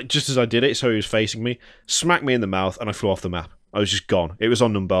just as I did it, so he was facing me, smacked me in the mouth, and I flew off the map. I was just gone. It was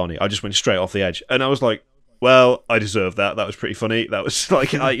on Numbani. I just went straight off the edge. And I was like, well, I deserved that. That was pretty funny. That was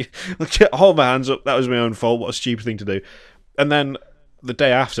like, I hold my hands up. That was my own fault. What a stupid thing to do. And then the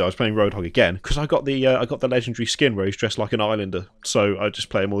day after, I was playing Roadhog again, because I got the legendary skin where he's dressed like an islander. So I just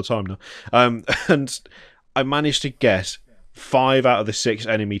play him all the time now. And I managed to get 5 out of the 6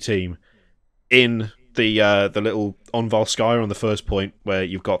 enemy team in the little on Volskaya on the first point, where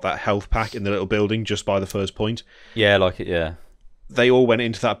you've got that health pack in the little building just by the first point. Yeah, like it, yeah. They all went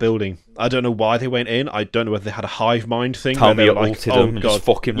into that building. I don't know why they went in. I don't know whether they had a hive mind thing. Tell me you ulted them and just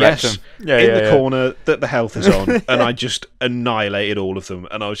fucking wrecked them. Yeah, in the corner that the health is on, and I just annihilated all of them.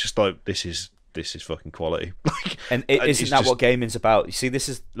 And I was just like, this is fucking quality. And isn't that what gaming's about? You see, this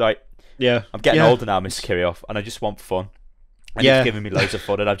is like, yeah, I'm getting older now, Mr. Kirioth, and I just want fun. And he's giving me loads of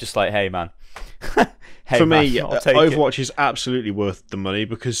fun, and I'm just like, hey, man. For me, Overwatch is absolutely worth the money,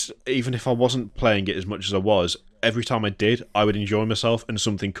 because even if I wasn't playing it as much as I was, every time I did, I would enjoy myself and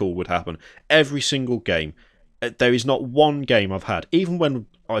something cool would happen. Every single game. There is not one game I've had, even when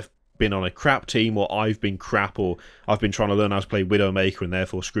I've been on a crap team, or I've been crap, or I've been trying to learn how to play Widowmaker and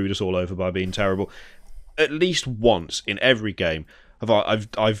therefore screwed us all over by being terrible. At least once in every game,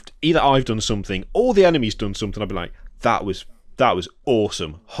 I've done something, or the enemy's done something, I've been like, that was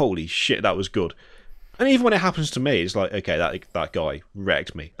awesome. Holy shit, that was good. And even when it happens to me, it's like, okay, that guy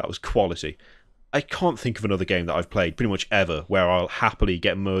wrecked me. That was quality. I can't think of another game that I've played pretty much ever where I'll happily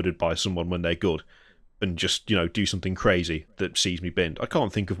get murdered by someone when they're good and just, do something crazy that sees me binned. I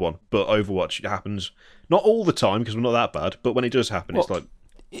can't think of one. But Overwatch, it happens not all the time because we're not that bad, but when it does happen, it's like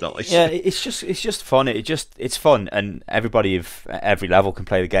nice. Yeah, it's just fun. It's fun, and everybody of every level can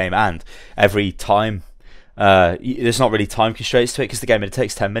play the game, and every time. There's not really time constraints to it, because the game, it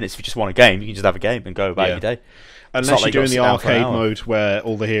takes 10 minutes. If you just want a game, you can just have a game and go about your day. Unless you're doing the arcade mode where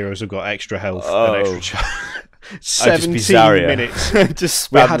all the heroes have got extra health and extra 17 minutes.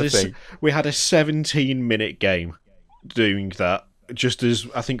 Just we had a 17-minute game doing that. Just as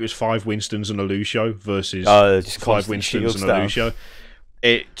I think it was 5 Winstons and a Lucio versus 5 Winstons and a Lucio.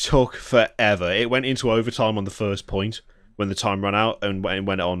 It took forever. It went into overtime on the first point when the time ran out, and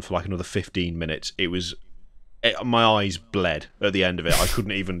went on for like another 15 minutes. My eyes bled at the end of it. I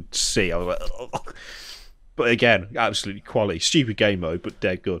couldn't even see. I was like, ugh. But again, absolutely quality. Stupid game mode, but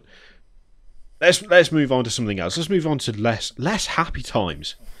dead good. Let's move on to something else. Let's move on to less happy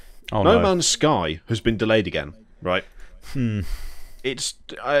times. No Man's Sky has been delayed again, right?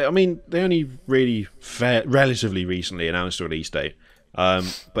 I mean, they only really relatively recently announced a release date, but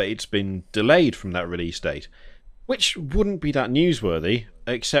it's been delayed from that release date, which wouldn't be that newsworthy,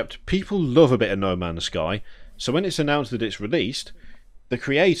 except people love a bit of No Man's Sky. So when it's announced that it's released, the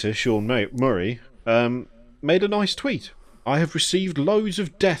creator, Sean Murray, made a nice tweet. I have received loads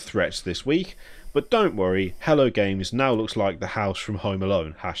of death threats this week, but don't worry, Hello Games now looks like the house from Home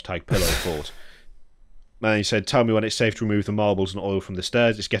Alone, #PillowFort. And he said, tell me when it's safe to remove the marbles and oil from the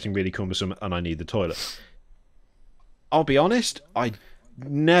stairs, it's getting really cumbersome and I need the toilet. I'll be honest, I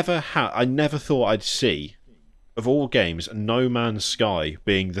never thought I'd see, of all games, No Man's Sky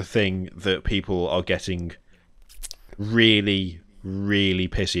being the thing that people are getting really, really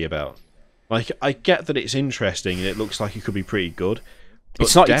pissy about. Like, I get that it's interesting and it looks like it could be pretty good.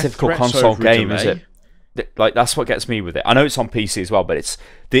 It's not your typical console game, is it? like that's what gets me with it. I know it's on PC as well, but it's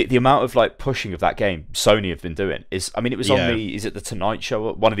the amount of like pushing of that game Sony have been doing is. I mean, it was on is it the Tonight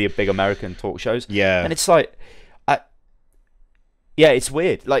Show, one of the big American talk shows? Yeah, and it's like, yeah, it's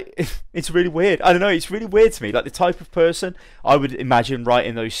weird. Like it's really weird. I don't know. It's really weird to me. Like the type of person I would imagine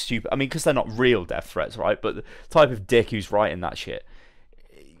writing those stupid. I mean, because they're not real death threats, right? But the type of dick who's writing that shit.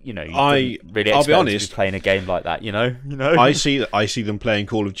 You know, I'll be honest. To be playing a game like that, you know. I see them playing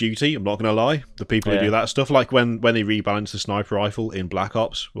Call of Duty. I'm not gonna lie. The people who do that stuff, like when they rebalanced the sniper rifle in Black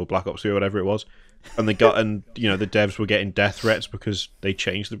Ops or Black Ops 3 or whatever it was, and the devs were getting death threats because they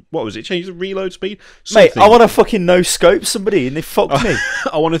changed changed the reload speed. Mate, I want to fucking no scope somebody and they fucked me.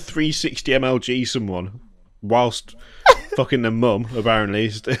 I want a 360 MLG someone whilst fucking their mum apparently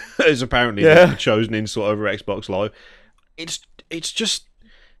is apparently the chosen insult over Xbox Live. It's just.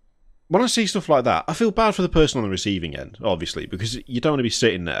 When I see stuff like that, I feel bad for the person on the receiving end, obviously, because you don't want to be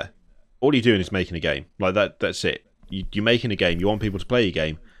sitting there. All you're doing is making a game. Like that's it. You're making a game. You want people to play your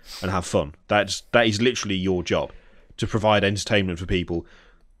game and have fun. That is literally your job, to provide entertainment for people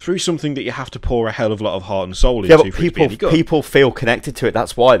through something that you have to pour a hell of a lot of heart and soul into. Yeah, but people feel connected to it.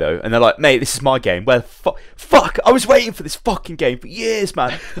 That's why, though, and they're like, "Mate, this is my game." Well, fuck! I was waiting for this fucking game for years,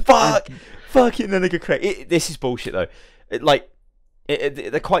 man. Fuck, and then they go crazy. This is bullshit, though.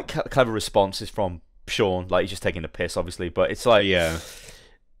 They're quite clever responses from Sean. Like, he's just taking the piss, obviously, but it's like,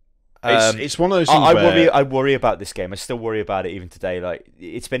 it's one of those things I worry about this game. I still worry about it even today. Like,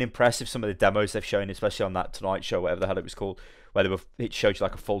 it's been impressive, some of the demos they've shown, especially on that Tonight Show, whatever the hell it was called, where it showed you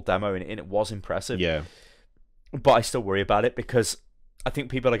like a full demo, and it was impressive. Yeah, but I still worry about it because I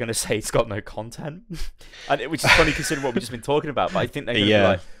think people are going to say it's got no content, which is funny considering what we've just been talking about. But I think they're going to be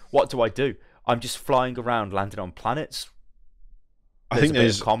like, "What do I do? I'm just flying around, landing on planets." I think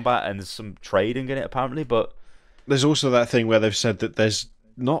there's combat and there's some trading in it apparently, but there's also that thing where they've said that there's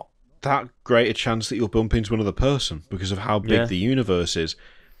not that great a chance that you'll bump into another person because of how big the universe is.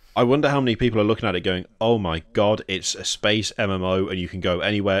 I wonder how many people are looking at it going, "Oh my god, it's a space MMO and you can go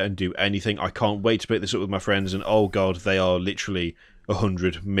anywhere and do anything. I can't wait to pick this up with my friends, and oh god, they are literally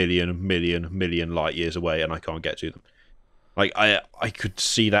 100 million light years away and I can't get to them." Like, I could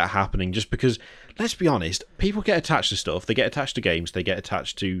see that happening just because, let's be honest, people get attached to stuff. They get attached to games. They get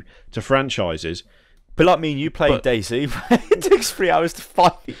attached to franchises. But like me and you played DayZ, it takes 3 hours to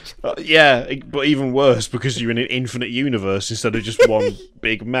fight each other. Yeah, but even worse because you're in an infinite universe instead of just one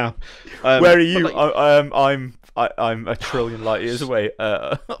big map. Where are you? I'm a trillion light years away.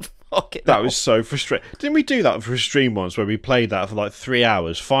 That was so frustrating. Didn't we do that for a stream once where we played that for like 3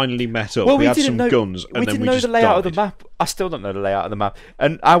 hours, finally met up, we had some guns, and then we just died? We didn't know the layout of the map. I still don't know the layout of the map.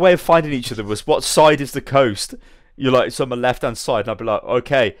 And our way of finding each other was, what side is the coast? You're like, it's on my left-hand side. And I'd be like,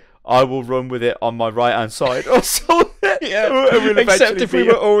 okay, I will run with it on my right-hand side. Or something. Except if we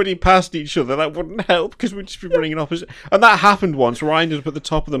were already past each other, that wouldn't help because we'd just be running in opposite. And that happened once where I ended up at the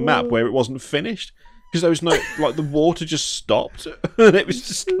top of the map where it wasn't finished. Because there was no, like, the water just stopped, and it was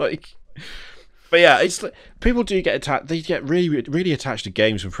just like. But yeah, it's like, people do get attached. They get really, really attached to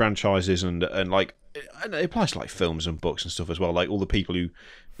games and franchises, and like, and it applies to like films and books and stuff as well. Like all the people who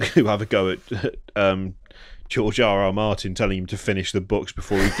have a go at George R.R. Martin telling him to finish the books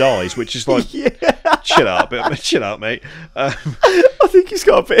before he dies, which is like, chill out, mate. I think he's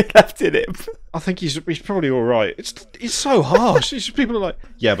got a bit left in him. I think he's probably all right. It's so harsh. It's just, people are like,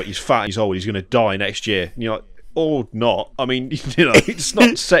 yeah, but he's fat, he's old, he's going to die next year. And you're like, or not. I mean, it's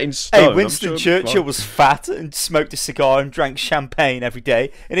not set in stone. Hey, Winston Churchill was fat and smoked a cigar and drank champagne every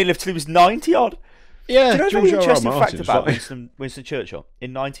day, and he lived till he was 90 odd. Yeah, do you know a very interesting fact about Winston Churchill?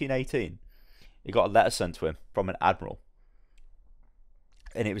 In 1918, he got a letter sent to him from an admiral,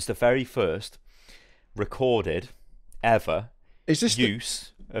 and it was the very first recorded ever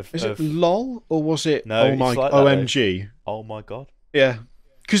use of. Is it LOL or was it? No, oh my like OMG. Oh my god. Yeah.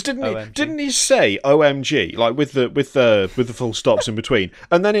 Because didn't he say OMG, like with the full stops in between,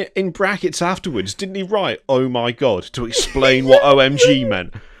 and then in brackets afterwards, didn't he write "Oh my god" to explain what OMG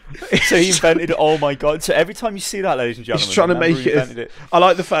meant? So he invented "Oh my god." So every time you see that, ladies and gentlemen, he's trying to make it. I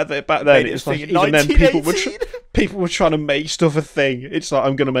like the fact that back then it's like even then people were trying to make stuff a thing. It's like,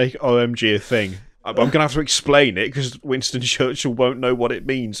 I'm going to make OMG a thing. I'm going to have to explain it because Winston Churchill won't know what it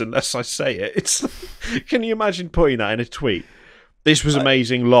means unless I say it. Can you imagine putting that in a tweet? This was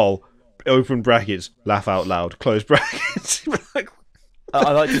amazing, lol. Open brackets, laugh out loud, close brackets.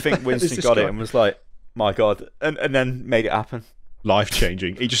 I like to think Winston got it and was like, my god, and then made it happen.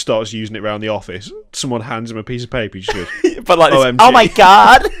 Life-changing. He just starts using it around the office. Someone hands him a piece of paper, he just goes, but like this, oh my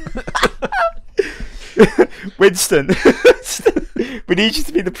god! Winston, we need you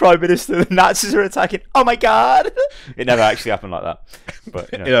to be the Prime Minister. The Nazis are attacking. Oh my god! It never actually happened like that.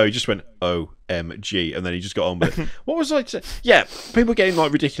 But, you know. You know, he just went OMG, and then he just got on with it. What was I to say? Yeah, people getting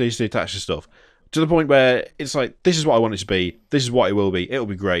like ridiculously attached to stuff to the point where it's like, this is what I want it to be. This is what it will be. It'll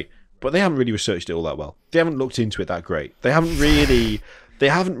be great. But they haven't really researched it all that well. They haven't looked into it that great. They haven't really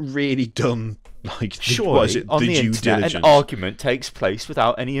done like what is it? On the due internet, diligence. an argument takes place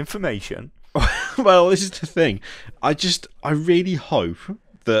without any information. Well, this is the thing. I really hope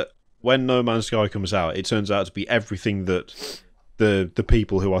that when No Man's Sky comes out, it turns out to be everything that the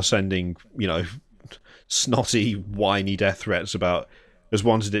people who are sending, you know, snotty, whiny death threats about has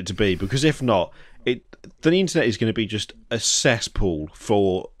wanted it to be. Because if not, the internet is going to be just a cesspool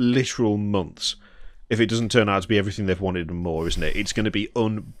for literal months. If it doesn't turn out to be everything they've wanted and more, isn't it? It's going to be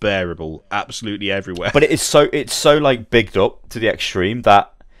unbearable, absolutely everywhere. But it's so like bigged up to the extreme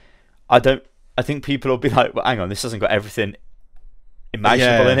that I think people will be like, well, hang on, this hasn't got everything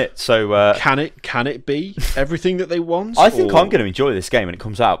imaginable in it. So can it be everything that they want? I think I'm going to enjoy this game when it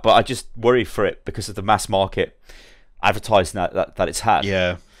comes out, but I just worry for it because of the mass market advertising that it's had.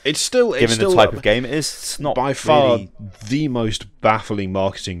 Yeah. It's still the type of game it is. It's not by far really the most baffling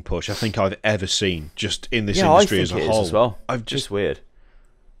marketing push I think I've ever seen, just in this industry as a whole. As well. Just weird.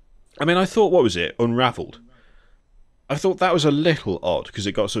 I mean, I thought, what was it? Unraveled. I thought that was a little odd because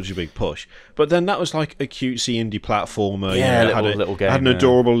it got such a big push, but then that was like a cutesy indie platformer. Yeah, you know, little game. It had an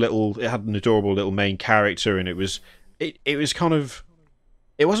adorable little main character, and it was kind of.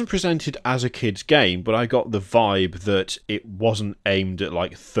 It wasn't presented as a kid's game, but I got the vibe that it wasn't aimed at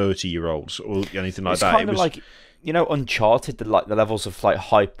like 30-year-olds or anything like that. It's kind of like, you know, Uncharted, the levels of like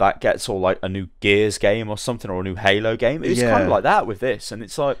hype that gets, or like a new Gears game or something, or a new Halo game. It's kind of like that with this, and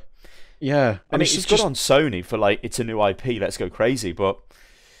it's like, yeah, I mean, it's good on Sony for like, it's a new IP, let's go crazy. But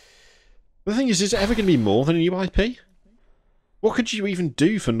the thing is it ever going to be more than a new IP? What could you even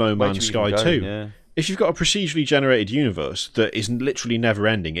do for No Man's Sky 2? Yeah. If you've got a procedurally generated universe that is literally never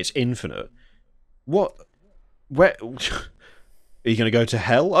ending, it's infinite. Where are you going to go to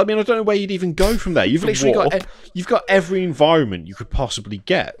hell? I mean, I don't know where you'd even go from there. You've literally got every environment you could possibly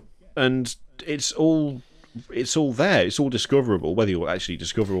get, and it's all there. It's all discoverable. Whether you'll actually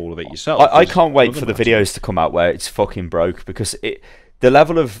discover all of it yourself. I can't wait for the videos to come out where it's fucking broke, because the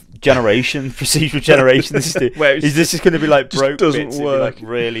level of procedural generation, is this just going to be like broke doesn't bits, work. like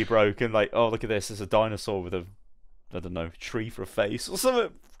really broken, like, oh, look at this, there's a dinosaur with a, I don't know, tree for a face or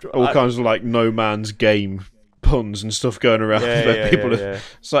something. All kinds of like No Man's game puns and stuff going around.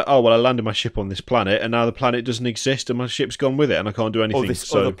 It's like, oh well, I landed my ship on this planet, and now the planet doesn't exist, and my ship's gone with it, and I can't do anything. Or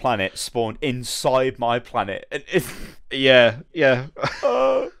this other planet spawned inside my planet. And yeah.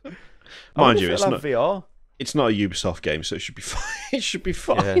 Mind you, it's not VR. It's not a Ubisoft game, so it should be fine. It should be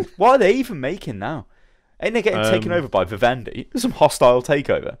fine. Yeah. What are they even making now? Ain't they getting taken over by Vivendi? There's some hostile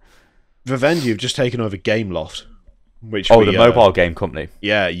takeover. Vivendi have just taken over GameLoft, which the mobile game company.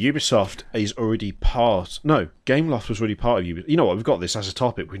 Yeah, Ubisoft is already part. No, GameLoft was already part of Ubisoft. You know what? We've got this as a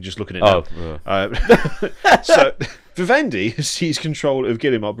topic. We can just look at it now. So Vivendi has seized control of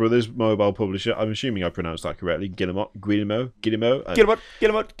Guillemot Brothers' mobile publisher. I'm assuming I pronounced that correctly. Guillemot.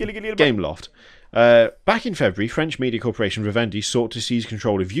 GameLoft. Back in February, French media corporation Vivendi sought to seize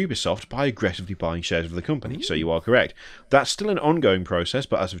control of Ubisoft by aggressively buying shares of the company, so you are correct. That's still an ongoing process,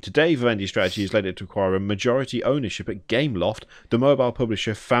 but as of today, Vivendi's strategy has led it to acquire a majority ownership at GameLoft, the mobile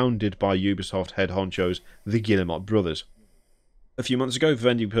publisher founded by Ubisoft head honchos, the Guillemot brothers. A few months ago,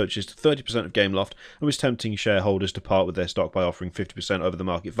 Vivendi purchased 30% of GameLoft and was tempting shareholders to part with their stock by offering 50% over the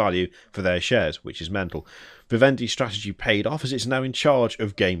market value for their shares, which is mental. Vivendi's strategy paid off, as it's now in charge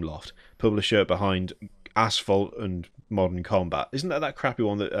of GameLoft, publisher behind Asphalt and Modern Combat. Isn't that crappy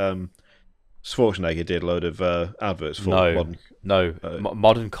one that Schwarzenegger did a load of adverts for?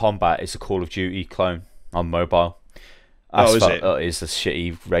 Modern Combat is a Call of Duty clone on mobile. Asphalt is a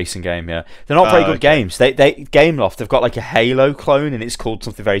shitty racing game. Yeah, they're not very good games. They GameLoft, they've got like a Halo clone, and it's called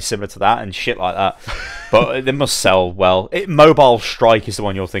something very similar to that and shit like that. But they must sell well. Mobile Strike is the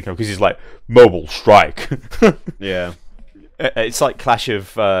one you're thinking of, because it's like Mobile Strike. Yeah, it's like Clash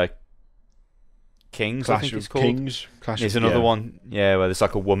of Kings. I think it's called. Kings. There's another one. Yeah, where there's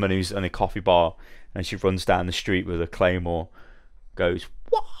like a woman who's in a coffee bar and she runs down the street with a claymore, goes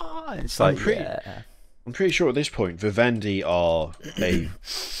what? It's like I'm pretty sure at this point, Vivendi are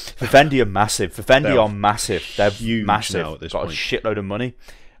massive. They're huge massive. now at this got point. A shitload of money.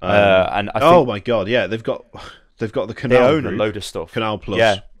 And I think my god, yeah, they've got the Canal. They own group, a load of stuff. Canal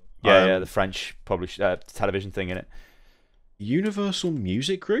Plus. Yeah, the French television thing in it. Universal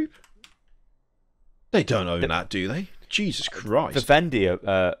Music Group. They don't own that, do they? Jesus Christ. Vivendi,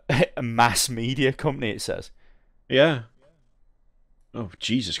 a mass media company, it says. Yeah. Oh,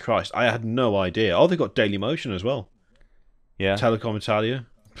 Jesus Christ. I had no idea. Oh, they've got Daily Motion as well. Yeah. Telecom Italia.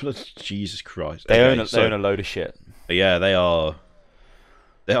 Jesus Christ. They own a load of shit. Yeah, they are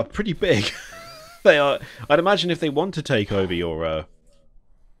pretty big. They are. I'd imagine if they want to take over your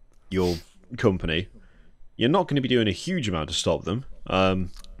company, you're not going to be doing a huge amount to stop them. And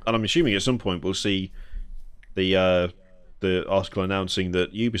I'm assuming at some point we'll see the article announcing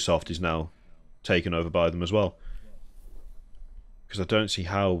that Ubisoft is now taken over by them as well. Because I don't see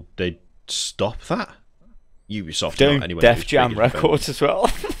how they'd stop that. Ubisoft doing anyway. Def Jam Records as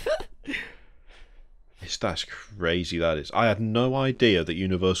well. That's crazy, that is. I had no idea that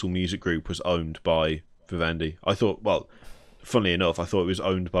Universal Music Group was owned by Vivendi. I thought, well, funnily enough, I thought it was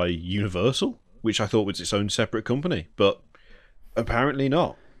owned by Universal, which I thought was its own separate company, but apparently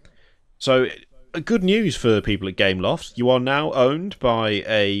not. So, good news for people at GameLoft. You are now owned by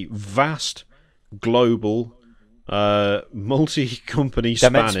a vast, global, multi-company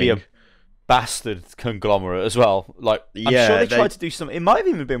spanning... They're meant to be a bastard conglomerate as well. Like, I'm sure they tried to do something. It might have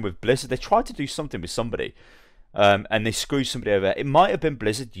even been with Blizzard. They tried to do something with somebody, and they screwed somebody over. It might have been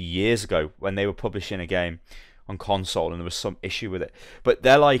Blizzard years ago when they were publishing a game on console and there was some issue with it. But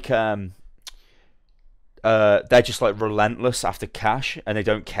they're like, they're just like relentless after cash, and they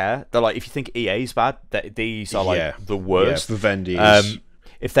don't care. They're like, if you think EA's bad, these are like the worst. Yeah, Vivendi is...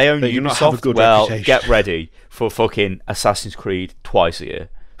 if they own Ubisoft, well, get ready for fucking Assassin's Creed twice a year.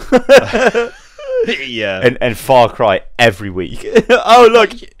 Yeah, and Far Cry every week. Oh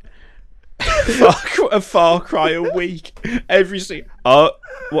look, a Far Cry a week every single.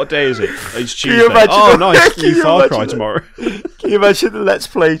 What day is it? It's Tuesday. Can you imagine oh, nice! New Far Cry tomorrow. Can you imagine the Let's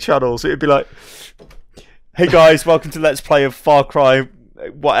Play channels? It'd be like, hey guys, welcome to Let's Play of Far Cry,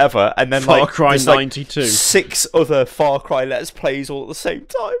 whatever, and then Far Cry 92, 6 other Far Cry Let's Plays all at the same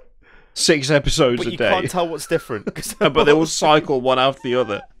time. 6 episodes a day. But you can't tell what's different. But they all cycle one after the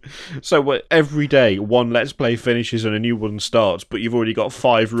other. So every day, one Let's Play finishes and a new one starts, but you've already got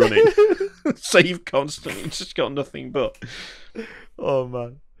 5 running. So you've constantly just got nothing but... Oh,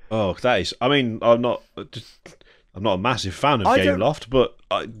 man. Oh, that is... I mean, I'm not a massive fan of GameLoft, but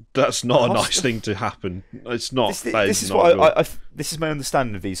that's not a nice thing to happen. It's not... This is my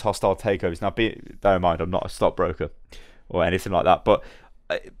understanding of these hostile takeovers. Now, bear in mind, I'm not a stockbroker or anything like that, but...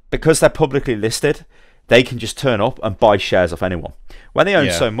 because they're publicly listed, they can just turn up and buy shares off anyone. When they own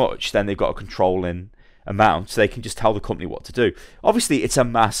so much, then they've got a controlling amount, so they can just tell the company what to do. Obviously, it's a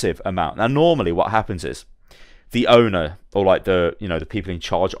massive amount. Now, normally what happens is the owner or like the people in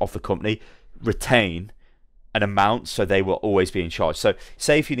charge of the company retain an amount, so they will always be in charge. So,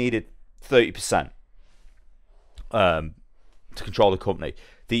 say if you needed 30% to control the company,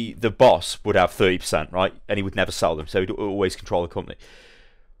 the boss would have 30%, right? And he would never sell them, so he'd always control the company.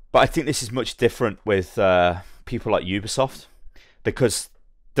 But I think this is much different with people like Ubisoft, because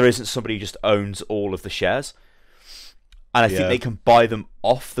there isn't somebody who just owns all of the shares. And I think they can buy them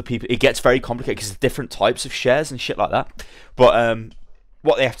off the people. It gets very complicated because there's different types of shares and shit like that. But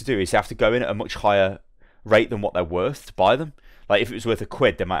what they have to do is they have to go in at a much higher rate than what they're worth to buy them. Like if it was worth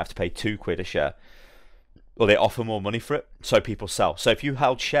 £1, they might have to pay £2 a share. Or they offer more money for it, so people sell. So if you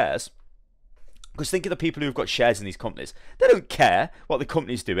held shares... Because think of the people who've got shares in these companies. They don't care what the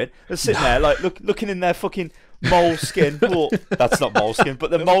company's doing. They're sitting there like looking in their fucking moleskin. Well, that's not moleskin,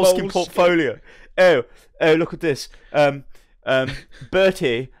 but the moleskin portfolio. Oh, look at this.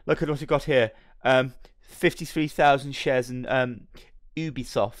 Bertie, look at what he got here. 53,000 shares in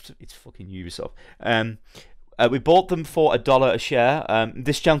Ubisoft. It's fucking Ubisoft. We bought them for $1 a share.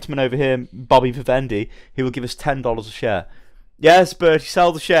 This gentleman over here, Bobby Vivendi, he will give us $10 a share. Yes, Bertie,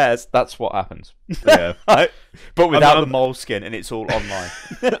 sell the shares. That's what happens. Yeah. But without the moleskin, and it's all online.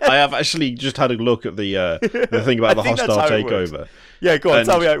 I have actually just had a look at the thing about the hostile takeover. Yeah, go on,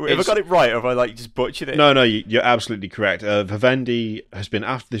 tell me. Have I got it right, or have I just butchered it? No, you're absolutely correct. Vivendi has been,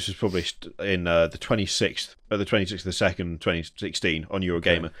 after this was published in the 26th of the 2nd, 2016 on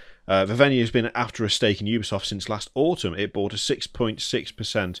Eurogamer. Okay. Vivendi has been after a stake in Ubisoft since last autumn. It bought a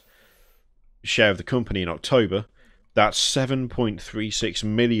 6.6% share of the company in October. That's 7.36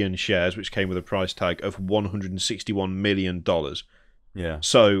 million shares, which came with a price tag of $161 million. Yeah.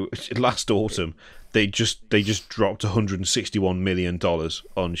 So last autumn, they just dropped $161 million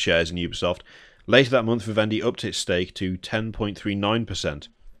on shares in Ubisoft. Later that month, Vivendi upped its stake to 10.39%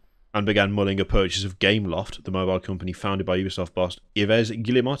 and began mulling a purchase of GameLoft, the mobile company founded by Ubisoft boss Yves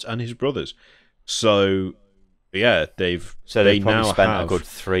Guillemot and his brothers. So, yeah, they've probably spent a good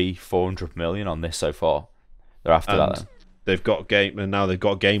 $300-400 million on this so far. They're after that. Then. They've got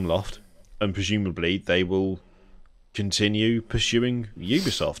GameLoft, and presumably they will continue pursuing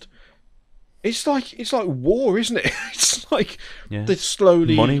Ubisoft. It's like war, isn't it? It's like Yeah. they're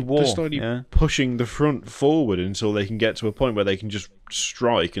slowly Money war. they're slowly Yeah. pushing the front forward until they can get to a point where they can just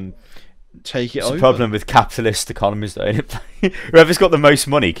strike and take it It's over. the problem with capitalist economies, though. Whoever's got the most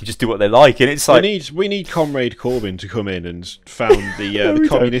money can just do what they like, and it's like we need Comrade Corbyn to come in and found the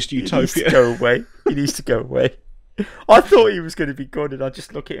communist utopia. He needs to go away. He needs to go away. I thought he was going to be good, and I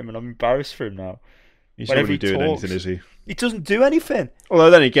just look at him and I'm embarrassed for him now. He's not really doing anything, is he? He doesn't do anything.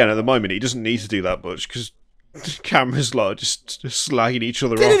 Although then again, at the moment, he doesn't need to do that much because the cameras like just slagging each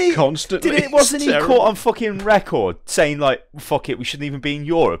other off constantly. Wasn't he caught on fucking record saying like, "Fuck it, we shouldn't even be in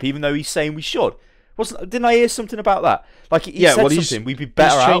Europe," even though he's saying we should? Didn't I hear something about that? Like he said something, we'd be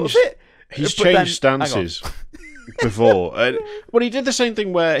better out of it. He's changed stances before. Well, he did the same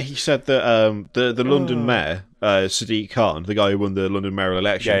thing where he said that the London mayor, Sadiq Khan, the guy who won the London mayoral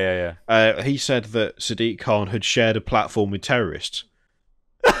election, he said that Sadiq Khan had shared a platform with terrorists.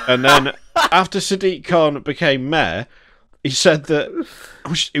 And then after Sadiq Khan became mayor, he said that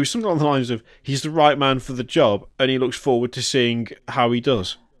it was something along the lines of he's the right man for the job and he looks forward to seeing how he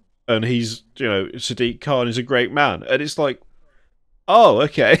does. And Sadiq Khan is a great man. And it's like, oh,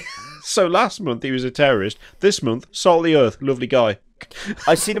 okay. So last month he was a terrorist. This month, salt the earth, lovely guy.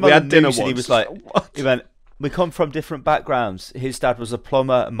 I seen him on the news and he was like, he went, we come from different backgrounds. His dad was a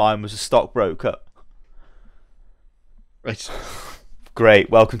plumber and mine was a stockbroker. Right. Great,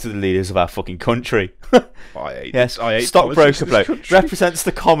 welcome to the leaders of our fucking country. I hate stockbroker bloke represents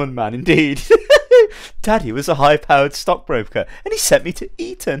the common man indeed. Daddy was a high-powered stockbroker and he sent me to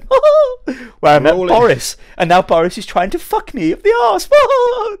Eton where I met Boris, and now Boris is trying to fuck me up the arse.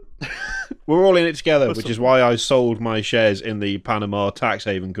 We're all in it together, which is why I sold my shares in the Panama tax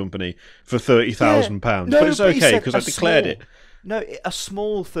haven company for £30,000. But it's okay because I declared it. No, a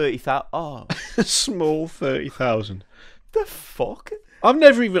small 30,000. Oh, a small 30,000. The fuck? I've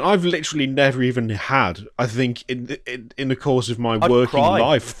literally never even had, I think, in the course of my working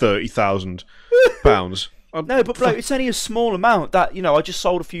life, £30,000. No, but bro, it's only a small amount that, I just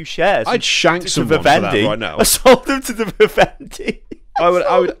sold a few shares. I'd shank someone for that right now. I sold them to the Vivendi.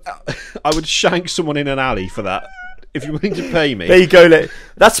 I would shank someone in an alley for that. If you're willing to pay me. There you go.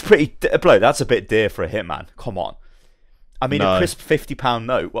 That's pretty, bro. That's a bit dear for a hitman. Come on. I mean, a crisp £50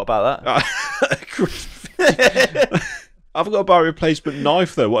 note. What about that? I've got to buy a replacement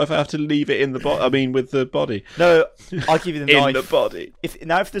knife though. What if I have to leave it in the body? I mean, with the body. No, I'll give you the knife. In the body. If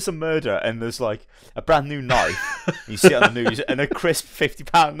there's a murder and there's like a brand new knife, you see it on the news, and a crisp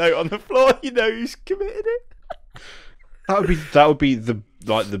 £50 note on the floor, you know who's committed it. That would be the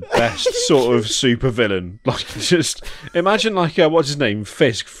best sort of super villain. Like, just imagine what's his name,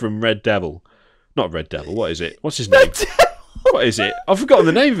 Fisk from Red Devil. Not Red Devil. What is it? What's his name? What is it? I've forgotten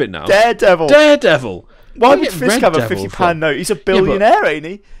the name of it now. Daredevil. Why would Fisk have a £50 note? He's a billionaire, ain't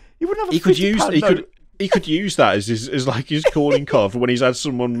he? He wouldn't have a £50 note. He could use that as his calling card for when he's had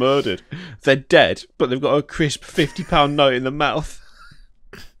someone murdered. They're dead, but they've got a crisp £50 note in the mouth.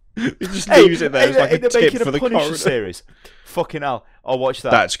 He just leaves it there as like a tip for the coroner. Series. Fucking hell, I'll watch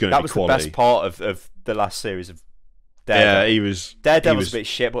that. That's going to be quality. That was the best part of the last series of Daredevil. Yeah, Daredevil's a bit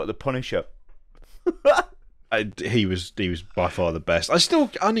shit, but the Punisher. He was by far the best.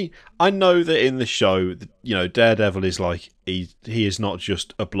 I know that in the show, Daredevil is like he is not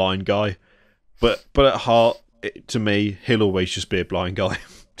just a blind guy, but at heart, to me, he'll always just be a blind guy.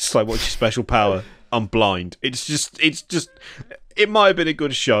 It's like, what's your special power? I'm blind. It's just. It might have been a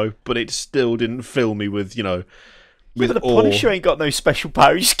good show, but it still didn't fill me with with the Punisher ain't got no special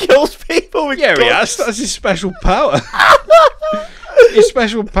power. He just kills people with guns. He has. That's his special power. His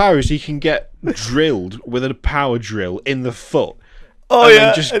special power is he can get drilled with a power drill in the foot.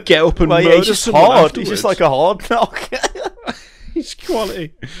 Then just get up and murder someone afterwards. He's just like a hard knock. He's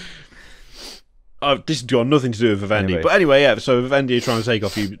quality. This has got nothing to do with Vivendi. But anyway, yeah, so Vivendi are trying to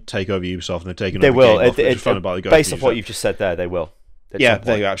take over Ubisoft and they're taking over GameLoft. Based on what you've just said there, they will.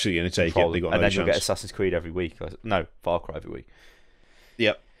 They're actually going to take it. They got and no then you'll get Assassin's Creed every week. No, Far Cry every week.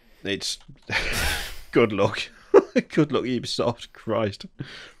 Yep. It's... Good luck. Good luck, Ubisoft. Christ.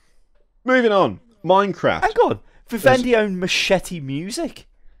 Moving on. Minecraft. Hang on. Vivendi own Machete Music.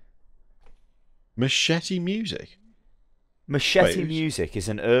 Machete Music? Machete Music is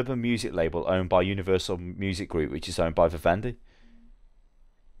an urban music label owned by Universal Music Group, which is owned by Vivendi.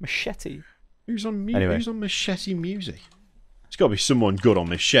 Machete. Who's on Machete Music? It's got to be someone good on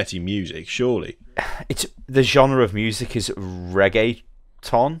Machete Music, surely. The genre of music is reggaeton,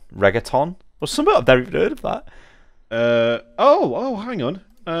 or something. I've never even heard of that. Hang on.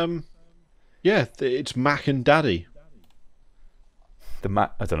 Yeah, it's Mac and Daddy.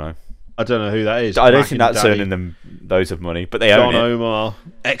 I don't know. I don't know who that is. I don't think that's earning them loads of money, but they own it. Omar.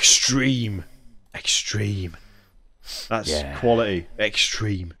 Extreme. Extreme. That's quality.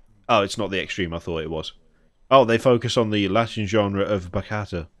 Extreme. Oh, it's not the extreme I thought it was. Oh, they focus on the Latin genre of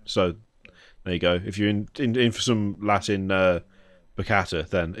bacata. So, there you go. If you're in for some Latin bacata,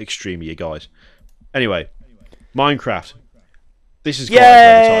 then extreme are your guys. Anyway, Minecraft. This is quite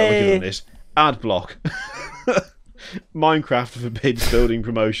a clever title. Looking at this. Ad block. Minecraft forbids building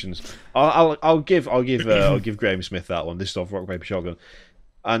promotions. I'll give Graham Smith that one. This is off Rock Paper Shotgun,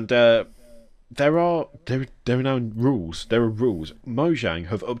 and there are now rules. There are rules. Mojang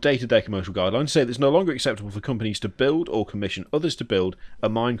have updated their commercial guidelines to say that it's no longer acceptable for companies to build or commission others to build a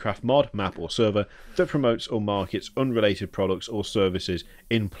Minecraft mod, map, or server that promotes or markets unrelated products or services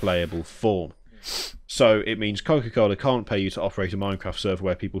in playable form. So it means Coca-Cola can't pay you to operate a Minecraft server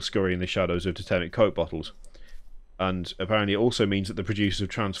where people scurry in the shadows of totemic Coke bottles. And apparently it also means that the producers of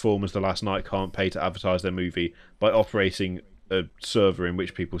Transformers The Last Night can't pay to advertise their movie by operating a server in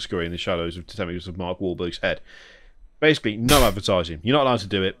which people scurry in the shadows of totemic of Mark Wahlberg's head. Basically, no advertising. You're not allowed to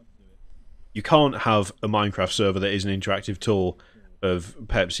do it. You can't have a Minecraft server that is an interactive tour of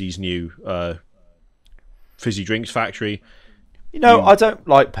Pepsi's new fizzy drinks factory. You know, I don't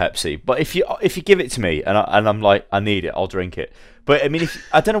like Pepsi, but if you give it to me and I'm like, I need it, I'll drink it. But I mean,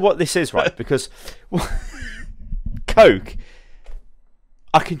 I don't know what this is, right? Because Coke,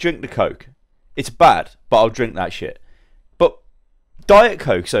 I can drink the Coke. It's bad, but I'll drink that shit. But Diet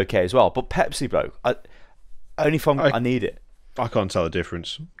Coke's okay as well. But Pepsi, bro, only if I need it. I can't tell the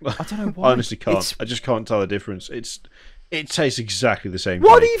difference. I don't know why. I honestly can't. I just can't tell the difference. It tastes exactly the same.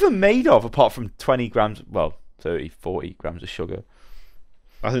 What are they even made of apart from 20 grams? Well, 30, 40 grams of sugar.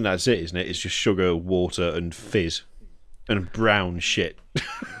 I think that's it, isn't it? It's just sugar, water, and fizz. And brown shit.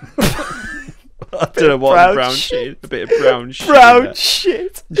 I don't know what brown shit is. A bit of brown shit. Brown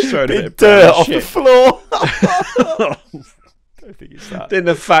shit. Just throwing a bit of dirt off shit. the floor. I don't think it's that. In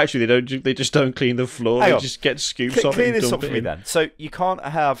the factory, they just don't clean the floor. Hang they on. just get scoops off it. Clean this up for me then. So you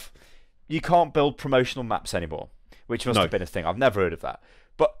can't build promotional maps anymore, which must have been a thing. I've never heard of that.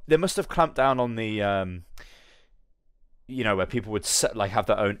 But they must have clamped down on the where people would have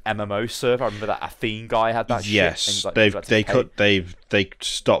their own MMO server. I remember that Athene guy had that. Yes, shit. They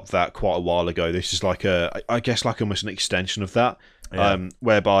stopped that quite a while ago. This is I guess almost an extension of that,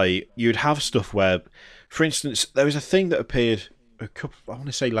 whereby you'd have stuff where, for instance, there was a thing that appeared I want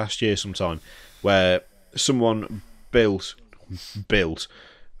to say last year sometime, where someone built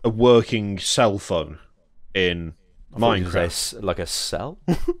a working cell phone in Minecraft, like a cell.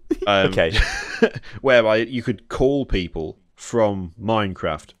 Okay. Whereby you could call people from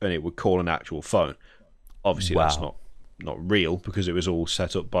Minecraft and it would call an actual phone. Obviously, that's not real because it was all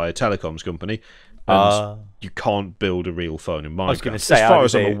set up by a telecoms company. And you can't build a real phone in Minecraft. I was going to say, as far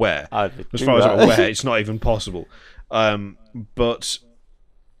as I'm aware, it's not even possible. But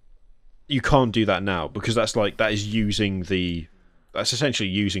you can't do that now because that's essentially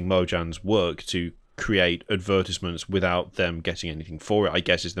using Mojang's work to create advertisements without them getting anything for it, I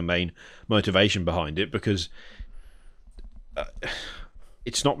guess, is the main motivation behind it, because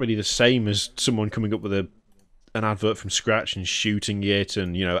it's not really the same as someone coming up with an advert from scratch and shooting it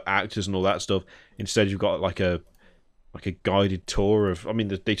and actors and all that stuff. Instead, you've got like a guided tour of. I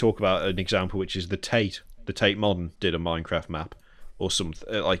mean, they talk about an example which is the Tate Modern did a Minecraft map or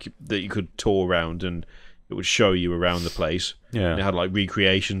something like that you could tour around and it would show you around the place. Yeah, and it had like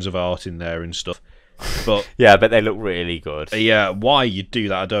recreations of art in there and stuff. But yeah, but they look really good. Yeah, why you'd do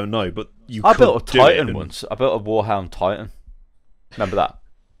that, I don't know. But I built a Titan once. I built a Warhound Titan. Remember that?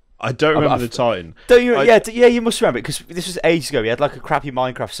 I don't remember the Titan. Don't you? Yeah, you must remember it because this was ages ago. We had like a crappy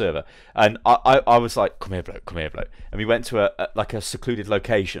Minecraft server, and I was like, "Come here, bloke! Come here, bloke!" And we went to a secluded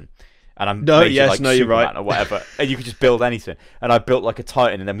location, and you're right, or whatever, and you could just build anything. And I built like a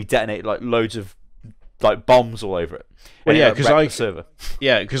Titan, and then we detonated like loads of like bombs all over it. Well, yeah, because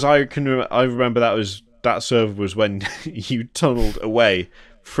I remember that server was when you tunneled away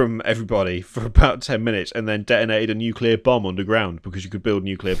from everybody for about 10 minutes and then detonated a nuclear bomb underground because you could build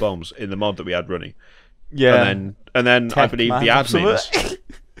nuclear bombs in the mod that we had running. Yeah, and then I believe the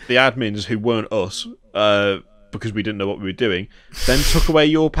admins who weren't us, because we didn't know what we were doing, then took away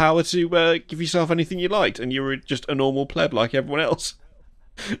your power to give yourself anything you liked, and you were just a normal pleb like everyone else.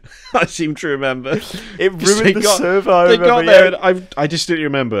 I seem to remember. It ruined the server. They got there, and I distinctly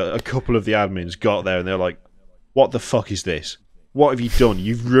remember a couple of the admins got there, and they're like, "What the fuck is this? What have you done?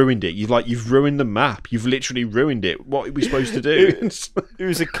 You've ruined it. You've ruined the map. You've literally ruined it. What are we supposed to do?" It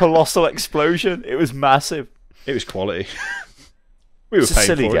was a colossal explosion. It was massive. It was quality. We were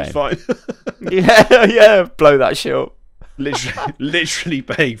paying for it. It's fine. yeah. Blow that shit up. Literally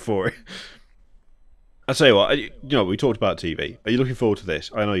paying for it. I tell you what, we talked about TV. Are you looking forward to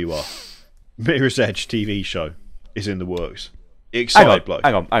this? I know you are. Mirror's Edge TV show is in the works. Hang Excited, bloke.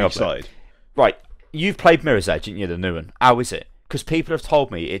 on, Excited. Right, you've played Mirror's Edge, didn't you, the new one? How is it? Because people have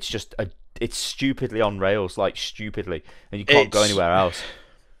told me it's just it's stupidly on rails, like stupidly, and you can't go anywhere else.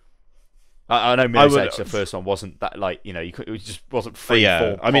 I know Mirror's Edge, the first one, wasn't that it just wasn't free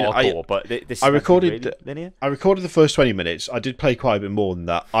for parkour, but this is really linear. I recorded the first 20 minutes. I did play quite a bit more than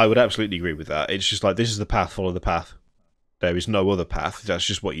that. I would absolutely agree with that. It's just like, this is the path, follow the path. There is no other path. That's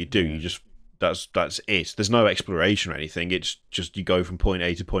just what you do. You just that's it. There's no exploration or anything. It's just you go from point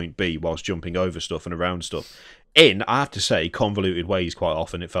A to point B whilst jumping over stuff and around stuff. In, I have to say, convoluted ways quite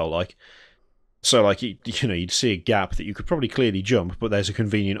often, it felt like. So, like, you'd see a gap that you could probably clearly jump, but there's a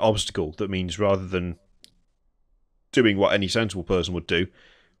convenient obstacle that means rather than doing what any sensible person would do,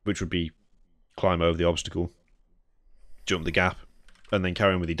 which would be climb over the obstacle, jump the gap, and then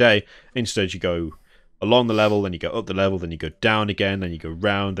carry on with your day, instead you go along the level, then you go up the level, then you go down again, then you go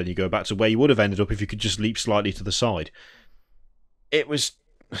round, then you go back to where you would have ended up if you could just leap slightly to the side. It's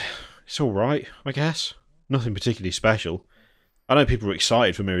alright, I guess. Nothing particularly special. I know people were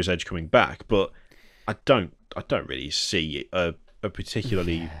excited for Mirror's Edge coming back, but I don't really see a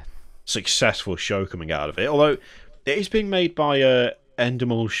particularly successful show coming out of it. Although it is being made by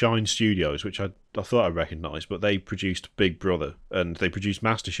Endemol Shine Studios, which I thought I recognised, but they produced Big Brother and they produced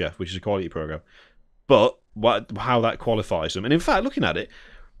MasterChef, which is a quality program. But how that qualifies them, and in fact, looking at it,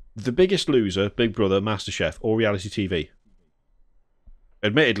 The Biggest Loser, Big Brother, MasterChef, or reality TV.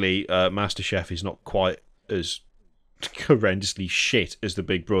 Admittedly, MasterChef is not quite as horrendously shit as The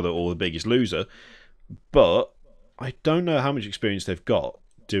Big Brother or The Biggest Loser, but I don't know how much experience they've got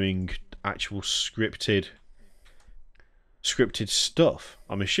doing actual scripted stuff.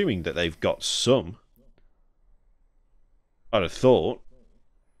 I'm assuming that they've got some. I'd have thought.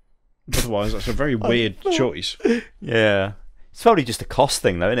 Otherwise, that's a very weird choice. Yeah. It's probably just a cost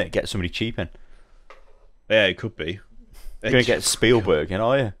thing, though, isn't it? Get somebody cheap in. Yeah, it could be. You're going to get Spielberg in,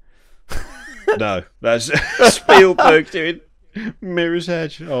 are you? No, that's Spielberg doing Mirror's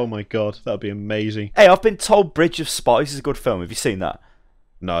Edge. Oh my god, that'd be amazing. Hey, I've been told Bridge of Spies is a good film. Have you seen that?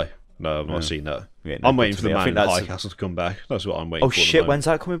 No, I've not seen that. Yeah, I'm waiting for the Man in the High Castle to come back. That's what I'm waiting for. Oh shit, when's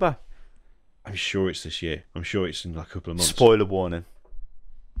that coming back? I'm sure it's this year. I'm sure it's in like a couple of months. Spoiler warning.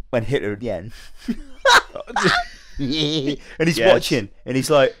 When Hitler again. Yeah. And he's watching, and he's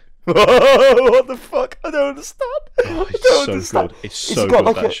like, what the fuck? I don't understand. Oh, it's so good. It's so good,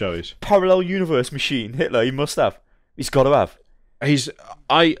 like that show is. Parallel universe machine, Hitler, he must have. He's got to have.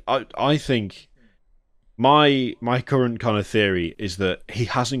 I think my current kind of theory is that he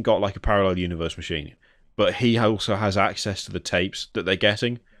hasn't got like a parallel universe machine, but he also has access to the tapes that they're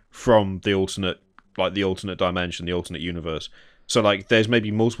getting from the alternate dimension, the alternate universe. So like there's maybe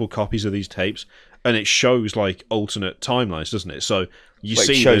multiple copies of these tapes, and it shows like alternate timelines, doesn't it? So you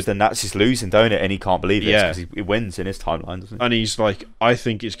see, it shows the Nazis losing, don't it? And he can't believe it because he wins in his timeline, doesn't he? And he's like, I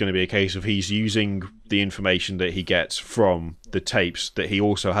think it's going to be a case of he's using the information that he gets from the tapes that he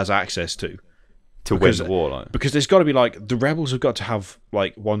also has access to win the war. Like. Because there's got to be like the rebels have got to have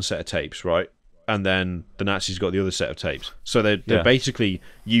like one set of tapes, right? And then the Nazis got the other set of tapes. So they're basically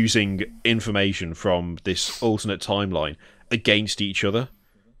using information from this alternate timeline against each other.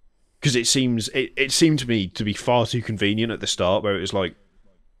 Because it seemed to me to be far too convenient at the start, where it was like,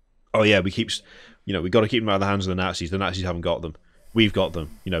 oh yeah, we got to keep them out of the hands of the Nazis. The Nazis haven't got them. We've got them.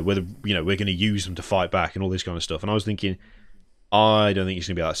 We're going to use them to fight back and all this kind of stuff. And I was thinking, I don't think it's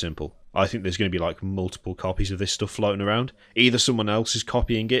going to be that simple. I think there's going to be like multiple copies of this stuff floating around. Either someone else is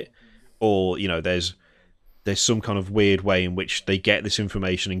copying it, or there's some kind of weird way in which they get this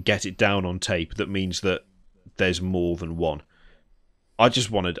information and get it down on tape that means that there's more than one. I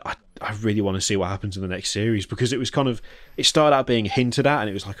really want to see what happens in the next series, because it started out being hinted at, and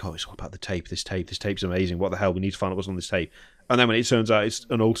it was like, oh, it's all about the tape. This tape's amazing. What the hell? We need to find out what's on this tape. And then when it turns out it's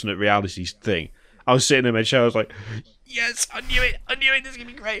an alternate reality thing, I was sitting in my chair, I was like, yes, I knew it, this is going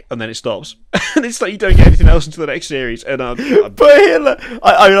to be great. And then it stops. And it's like you don't get anything else until the next series. And but Hitler,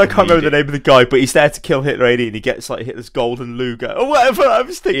 I can't remember the name of the guy, but he's there to kill Hitler AD, and he gets like Hitler's golden Luger or whatever. I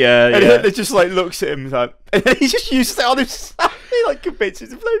was thinking, and Hitler just like looks at him like, and he just uses it on himself. He like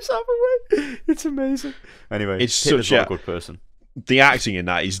convinces him to blow himself away. It's amazing. Anyway, it's Hitler's such not a good person. The acting in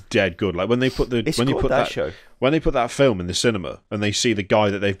that is dead good. Like when they put that film in the cinema and they see the guy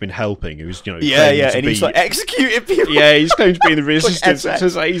that they've been helping, who's and he's like executing people. Yeah, he's claimed to be in the resistance. It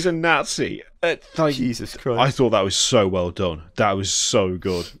says he's a Nazi. Jesus Christ! I thought that was so well done. That was so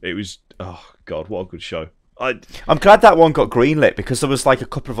good. It was. Oh God, what a good show. I'm glad that one got greenlit, because there was like a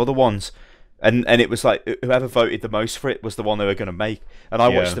couple of other ones And it was like whoever voted the most for it was the one they were going to make. And I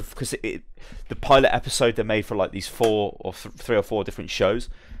watched because the pilot episode they made for like these 4 or 3 or 4 different shows,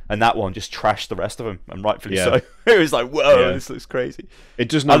 and that one just trashed the rest of them, and rightfully so. It was like, whoa, this looks crazy. It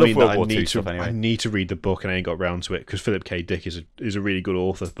does not mean that anyway. I need to read the book, and I ain't got round to it because Philip K. Dick is a really good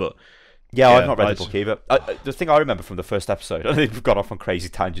author. But I've not read the book either. The thing I remember from the first episode, I think we've gone off on crazy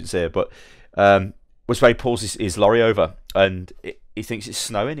tangents here, but was where he pulls his lorry over and he thinks it's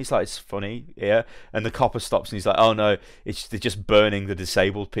snowing. He's like, it's funny, and the copper stops and he's like, oh no, they're just burning the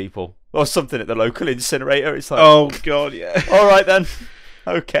disabled people or something at the local incinerator. It's like, oh god, yeah. All right then,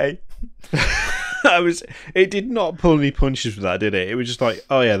 okay. It did not pull any punches with that, did it? It was just like,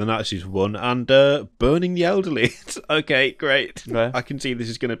 oh yeah, the Nazis won, and burning the elderly. Okay, great. Yeah. I can see this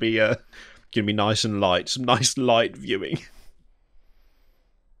is going to be nice and light, some nice light viewing.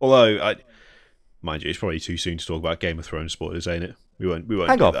 Although, mind you, it's probably too soon to talk about Game of Thrones spoilers, ain't it? We won't do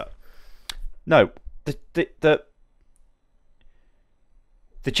that. No,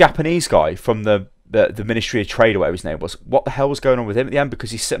 the Japanese guy from the Ministry of Trade or whatever his name was, what the hell was going on with him at the end? Because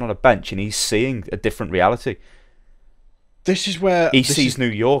he's sitting on a bench and he's seeing a different reality. This is where he sees New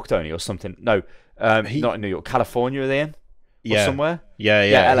York, don't he, or something? No, not in New York, California. Are they in? Or somewhere?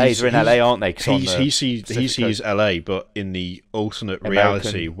 Yeah. LA's are in LA, aren't they? He sees LA, but in the alternate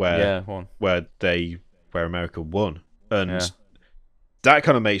reality where America won, and that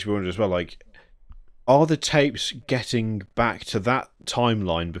kind of makes me wonder as well. Like, are the tapes getting back to that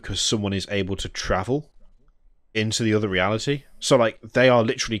timeline because someone is able to travel into the other reality? So, like, they are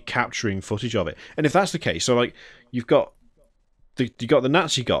literally capturing footage of it. And if that's the case, so like you've got the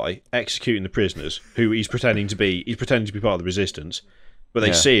Nazi guy executing the prisoners, who he's pretending to be part of the resistance, but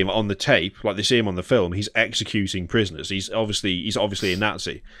they see him on the tape, like they see him on the film, he's executing prisoners. He's obviously a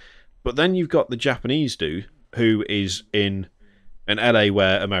Nazi. But then you've got the Japanese dude who is in an LA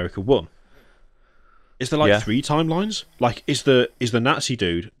where America won. Is there like 3 timelines? Like, is the Nazi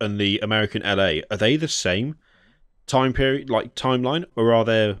dude and the American LA, are they the same time period, like timeline, or are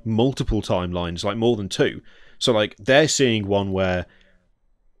there multiple timelines, like more than 2? So like they're seeing one where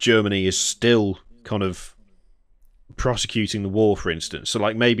Germany is still kind of prosecuting the war, for instance. So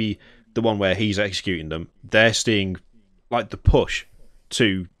like maybe the one where he's executing them, they're seeing like the push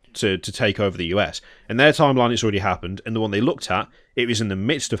to take over the US. And their timeline, it's already happened, and the one they looked at, it was in the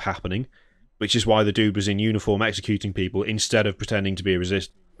midst of happening, which is why the dude was in uniform executing people instead of pretending to be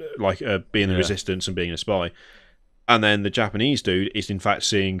being the resistance and being a spy. And then the Japanese dude is in fact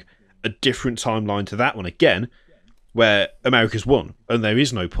seeing a different timeline to that one again, where America's won and there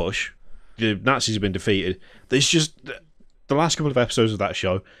is no push. The Nazis have been defeated. There's just the last couple of episodes of that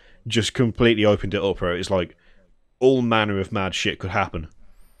show just completely opened it up, where it's like all manner of mad shit could happen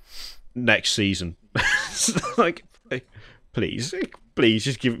next season. Like, please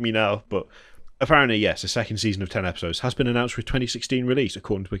just give it me now. But apparently, yes, a second season of 10 episodes has been announced for a 2016 release,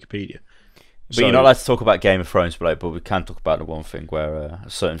 according to Wikipedia. But you're not allowed to talk about Game of Thrones, but we can talk about the one thing where a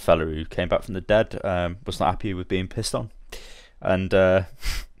certain fella who came back from the dead was not happy with being pissed on, and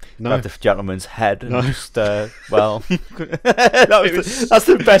grabbed the gentleman's head and just that's the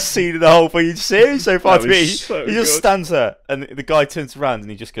best scene in the whole fucking series so far to me. He just stands there and the guy turns around and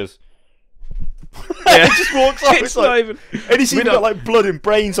he just goes, he just walks off. It's like, and he's even got like blood and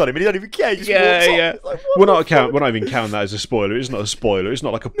brains on him, and he don't even care. He just walks off. Like, we're not even counting that as a spoiler. It's not a spoiler. It's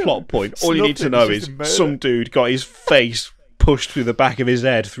not like a plot point. All you need to know is some dude got his face pushed through the back of his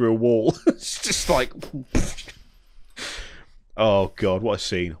head through a wall. It's just like, oh god, what a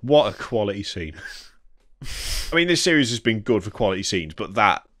scene! What a quality scene. I mean, this series has been good for quality scenes, but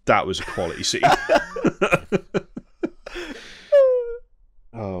that was a quality scene.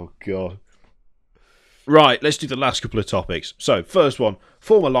 Oh god. Right, let's do the last couple of topics. So, first one,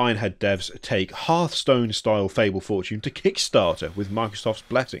 former Lionhead devs take Hearthstone-style Fable Fortune to Kickstarter with Microsoft's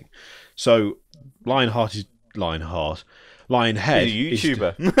blessing. So, Lionhead He's a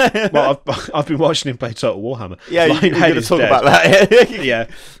YouTuber. Well, I've been watching him play Total Warhammer. Yeah, you're going to talk about that. Yeah,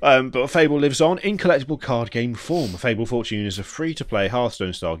 but Fable lives on in collectible card game form. Fable Fortune is a free-to-play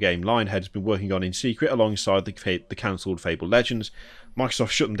Hearthstone-style game Lionhead has been working on in secret alongside the cancelled Fable Legends. Microsoft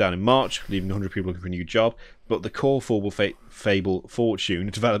shut them down in March, leaving 100 people looking for a new job, but the core Fable Fortune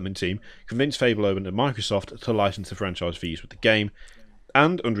development team convinced Fable over to Microsoft to license the franchise for use with the game,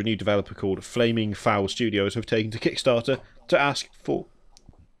 and under a new developer called Flaming Fowl Studios have taken to Kickstarter to ask for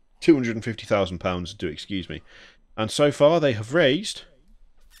 £250,000 and so far they have raised...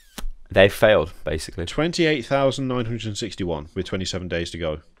 They've failed, basically. 28,961 with 27 days to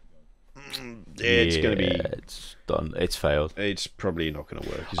go. It's going to be... It's done. It's failed. It's probably not going to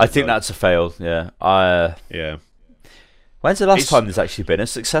work. I think that's a fail, yeah. Yeah. When's the last time there's actually been a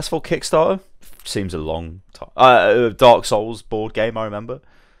successful Kickstarter? seems a long time. Dark Souls board game, I remember.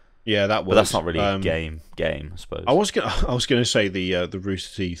 Yeah, that was. But that's not really a game, I suppose. I was gonna say the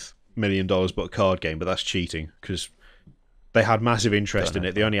Rooster Teeth $1 million but card game, but that's cheating because they had massive interest in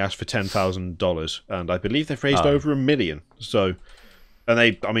it. They only asked for $10,000, and I believe they've raised over $1 million. So, and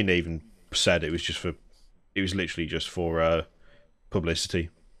they even said it was literally just for publicity.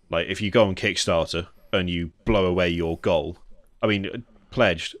 Like if you go on Kickstarter and you blow away your goal,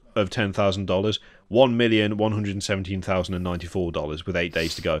 pledged of $10,000, $1,117,094 with 8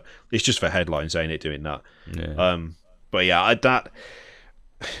 days to go. It's just for headlines, ain't it? Doing that. Yeah. But yeah,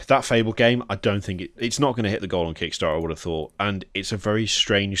 that Fable game, I don't think it's not going to hit the goal on Kickstarter. I would have thought, and it's a very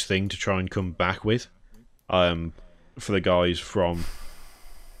strange thing to try and come back with. For the guys from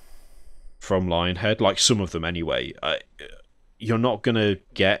Lionhead, like some of them anyway. You're not going to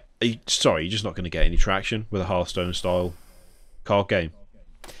get. Sorry, you're just not going to get any traction with a Hearthstone style card game.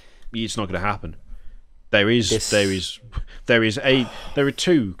 It's not going to happen. There are 2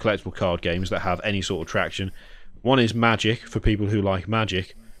 collectible card games that have any sort of traction. One is Magic for people who like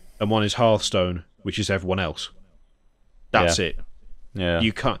Magic, and one is Hearthstone, which is everyone else. That's it. Yeah.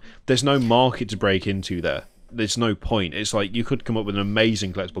 You can't. There's no market to break into there. There's no point. It's like you could come up with an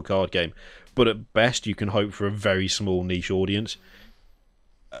amazing collectible card game, but at best you can hope for a very small niche audience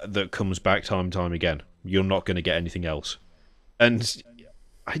that comes back time and time again. You're not going to get anything else. And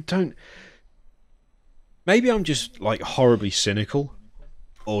I don't. Maybe I'm just like horribly cynical,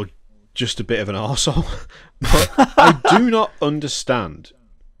 or just a bit of an arsehole. But I do not understand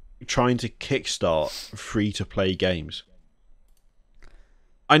trying to kickstart free-to-play games.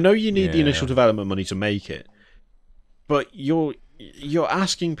 I know you need the initial development money to make it, but you're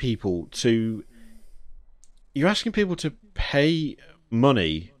asking people to pay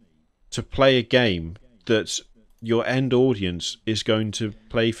money to play a game that your end audience is going to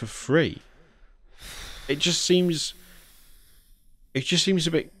play for free. It just seems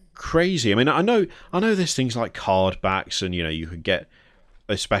a bit crazy. I mean, I know there's things like card backs, and you could get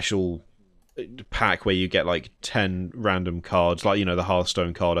a special pack where you get like 10 random cards, like the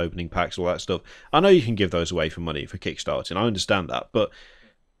Hearthstone card opening packs, all that stuff. I know you can give those away for money for Kickstarting. I understand that, but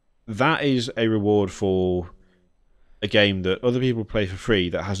that is a reward for a game that other people play for free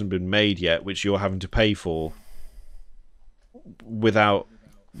that hasn't been made yet, which you're having to pay for without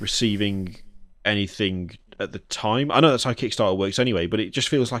receiving anything at the time. I know that's how Kickstarter works anyway, but it just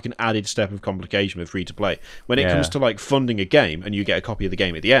feels like an added step of complication with free to play. When it comes to like funding a game and you get a copy of the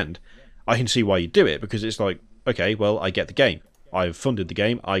game at the end, I can see why you do it, because it's like, okay, well, I get the game. I've funded the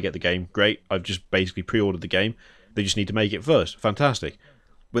game, I get the game, great. I've just basically pre-ordered the game. They just need to make it first. Fantastic.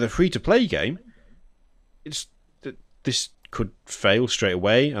 With a free to play game, this could fail straight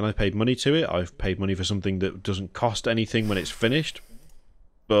away, and I paid money to it. I've paid money for something that doesn't cost anything when it's finished,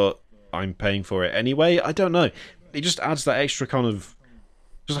 but I'm paying for it anyway. I don't know. It just adds that extra kind of,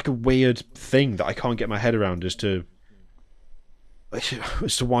 just like a weird thing that I can't get my head around as to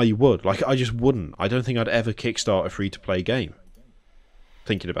why you would. Like, I just wouldn't. I don't think I'd ever kickstart a free-to-play game.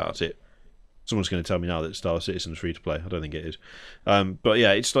 Thinking about it. Someone's going to tell me now that Star Citizen's free-to-play. I don't think it is. But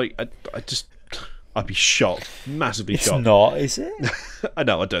yeah, it's like, I'd be shocked. Massively shocked. It's not, is it? I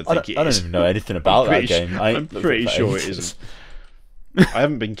know, I don't think it is. I don't even know anything about that game. I'm pretty sure it isn't.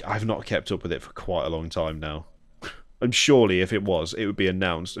 I've not kept up with it for quite a long time now. And surely if it was, it would be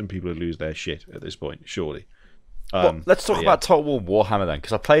announced and people would lose their shit at this point, surely. Well, let's talk about Total War Warhammer then,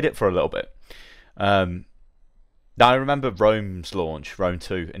 because I played it for a little bit. Now I remember Rome's launch, Rome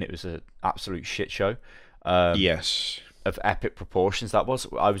 2, and it was an absolute shit show. Yes. Of epic proportions that was.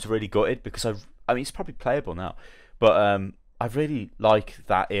 I was really gutted because I mean, it's probably playable now, but I really like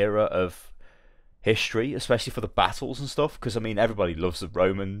that era of history, especially for the battles and stuff, because I mean, everybody loves the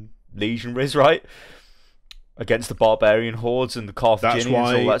Roman legionaries, right? Against the barbarian hordes and the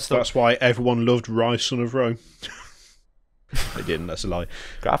Carthaginians and all that stuff. That's why everyone loved Rise, Son of Rome. They didn't, that's a lie.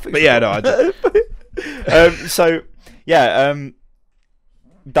 Graphics. But yeah, no, I don't.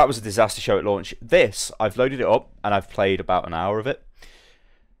 That was a disaster show at launch. This, I've loaded it up and I've played about an hour of it.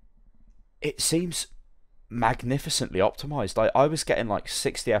 It seems magnificently optimized. Like, I was getting like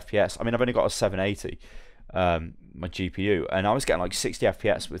 60 FPS. I mean, I've only got a 780, my GPU, and I was getting like 60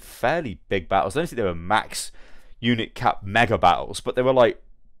 FPS with fairly big battles. I don't think they were max unit cap mega battles, but they were like,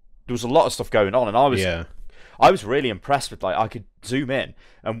 there was a lot of stuff going on, and I was really impressed with, like, I could zoom in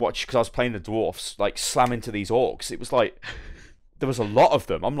and watch, because I was playing the dwarfs like slam into these orcs. It was like, there was a lot of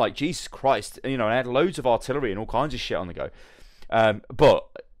them. I'm like, Jesus Christ, and I had loads of artillery and all kinds of shit on the go. But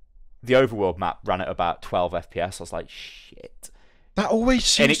the overworld map ran at about 12 FPS. I was like, shit. That always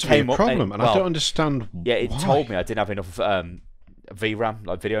seems to be a problem, and I don't understand why. Yeah, it told me I didn't have enough VRAM,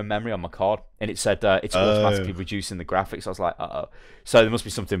 like video memory, on my card, and it said it's automatically reducing the graphics. I was like, uh-oh. So there must be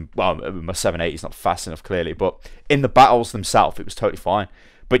something. Well, my 780 is not fast enough, clearly, but in the battles themselves, it was totally fine.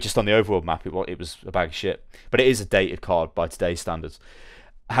 But just on the overworld map, it was a bag of shit. But it is a dated card by today's standards.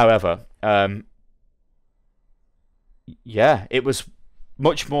 However, yeah, it was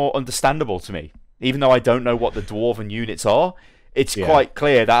much more understandable to me, even though I don't know what the dwarven units are. It's quite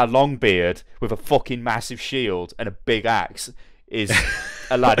clear that a long beard with a fucking massive shield and a big axe is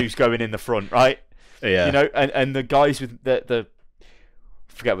a lad who's going in the front, right? Yeah. You know, and the guys with the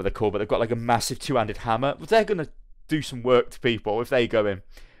I forget what they're called, but they've got like a massive two-handed hammer. They're gonna do some work to people if they go in.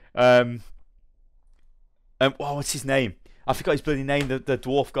 What's his name? I forgot his bloody name. The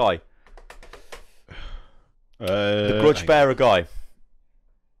dwarf guy, the grudge bearer guy.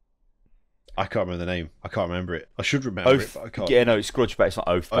 I can't remember the name. I can't remember it. I should remember it, but I can't. Yeah, no, it's grudge bearer. It's not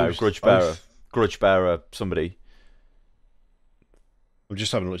oath bearer. Grudge bearer. Grudge bearer. Somebody. I'm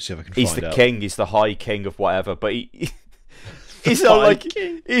just having a look to see if I can find out. He's the king. He's the high king of whatever. But he's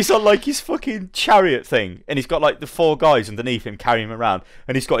on like his fucking chariot thing, and he's got like the 4 guys underneath him carrying him around,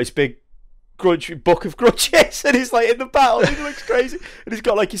 and he's got his big book of grudges, and he's like in the battle. He looks crazy, and he's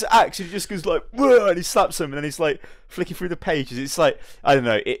got like his axe, and he just goes like, whoa, and he slaps him, and then he's like flicking through the pages. It's like, I don't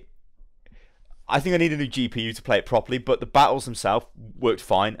know. I think I need a new GPU to play it properly, but the battles themselves worked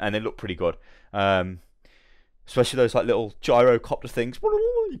fine, and they look pretty good. Especially those like little gyrocopter things.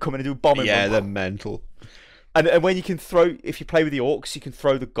 You come in and do bombing. Yeah, they're mental. And when you can throw, if you play with the orcs, you can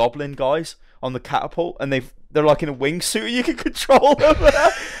throw the goblin guys on the catapult, and they're like in a wingsuit, and you can control them,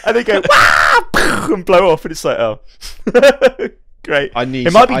 and they go wah, and blow off, and it's like, oh, great.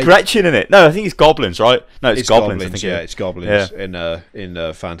 It might be Gretchen in it. No, I think it's goblins, right? No, it's goblins. I think it's goblins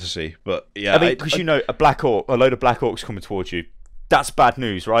in fantasy. But yeah, I mean, because you know, a load of black orcs coming towards you. That's bad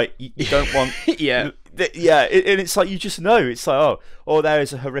news, right? You don't want. Yeah. And it's like you just know. It's like, oh, there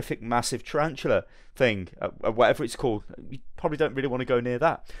is a horrific, massive tarantula thing, whatever it's called. You probably don't really want to go near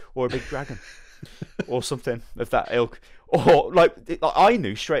that, or a big dragon, or something of that ilk. Or like I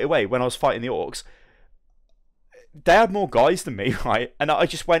knew straight away when I was fighting the orcs. They had more guys than me, right? And I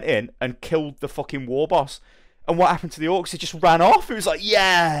just went in and killed the fucking war boss. And what happened to the orcs? They just ran off. It was like,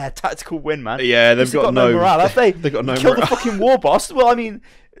 yeah, tactical win, man. Yeah, they've got no morale, have they? They've got no killed morale. The fucking war boss. Well, I mean,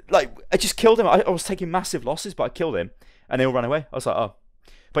 like, I just killed him. I was taking massive losses, but I killed him, and they all ran away. I was like, oh.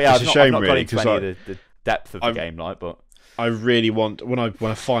 But yeah, I've not got into any of the depth of the game, like, but I really want when I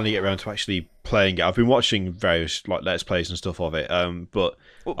finally get around to actually playing it. I've been watching various like let's plays and stuff of it, but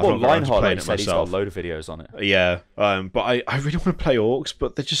Lionheart, like, said, he's got a load of videos on it. Yeah, but I really want to play orcs,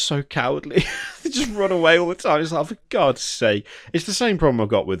 but they're just so cowardly. They just run away all the time. It's like, for God's sake, it's the same problem I've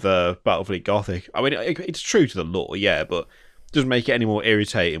got with Battlefleet Gothic. I mean, it's true to the lore, yeah, but it doesn't make it any more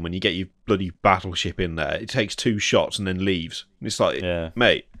irritating when you get your bloody battleship in there. It takes 2 shots and then leaves. And it's like,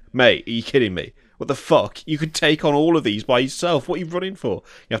 mate, are you kidding me? What the fuck? You could take on all of these by yourself. What are you running for?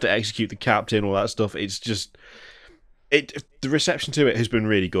 You have to execute the captain, all that stuff. It's just... the reception to it has been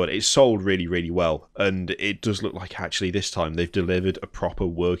really good. It's sold really, really well. And it does look like, actually, this time they've delivered a proper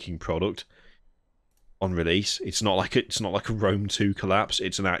working product on release. It's not like a Rome 2 collapse.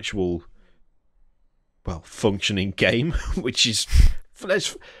 It's an actual, well, functioning game, which is...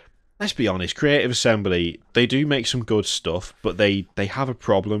 Let's be honest, Creative Assembly, they do make some good stuff, but they have a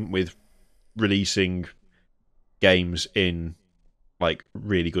problem with releasing games in like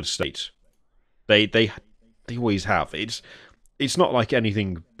really good state. They always have. It's not like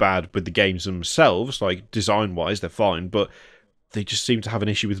anything bad with the games themselves, like design wise they're fine, but they just seem to have an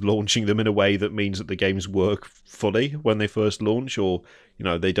issue with launching them in a way that means that the games work fully when they first launch, or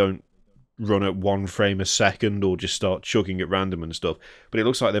they don't run at 1 frame a second or just start chugging at random and stuff. But it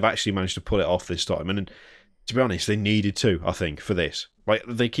looks like they've actually managed to pull it off this time, and to be honest, they needed to, I think, for this. Like,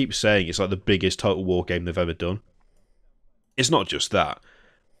 they keep saying it's like the biggest Total War game they've ever done. It's not just that,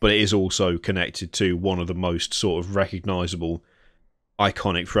 but it is also connected to one of the most sort of recognisable,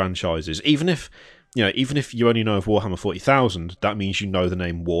 iconic franchises. Even if you only know of Warhammer 40,000, that means you know the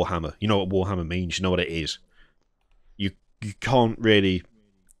name Warhammer. You know what Warhammer means. You know what it is. You can't really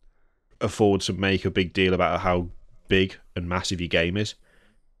afford to make a big deal about how big and massive your game is,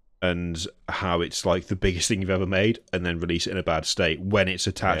 and how it's like the biggest thing you've ever made, and then release it in a bad state when it's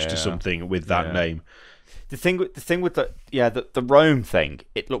attached to something with that name. The thing with the Rome thing,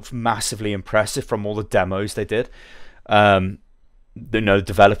 it looked massively impressive from all the demos they did. The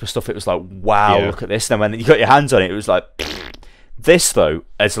developer stuff, it was like, wow, look at this. And then when you got your hands on it, it was like, this though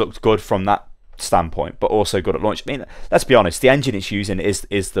has looked good from that standpoint, but also good at launch. I mean, let's be honest, the engine it's using is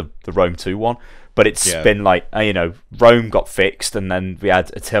the Rome 2 one, but it's been like, Rome got fixed, and then we had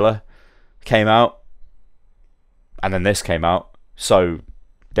Attila came out, and then this came out, So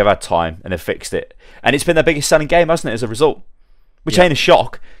they've had time and they've fixed it, and it's been their biggest selling game, hasn't it? As a result, which ain't a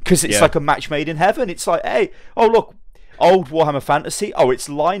shock because it's like a match made in heaven. It's like, hey, oh look, old Warhammer Fantasy. Oh, it's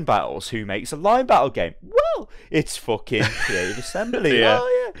line battles. Who makes a line battle game? Well, it's fucking Creative Assembly.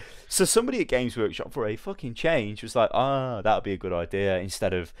 Oh yeah. So somebody at Games Workshop, for a fucking change, was like, that would be a good idea,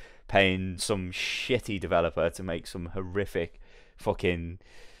 instead of paying some shitty developer to make some horrific fucking.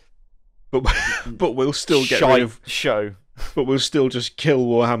 But we'll still get rid of show. But we'll still just kill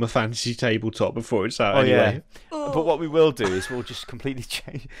Warhammer Fantasy Tabletop before it's out anyway. Yeah. But what we will do is we'll just completely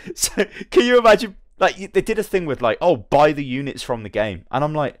change. So can you imagine? Like, they did a thing with like, buy the units from the game, and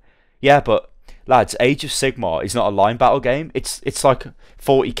I'm like, yeah, but lads, Age of Sigmar is not a line battle game. It's like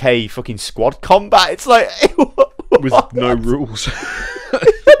 40k fucking squad combat. It's like with no rules.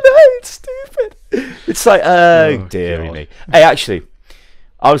 No, it's stupid. It's like, dear me. Hey, actually,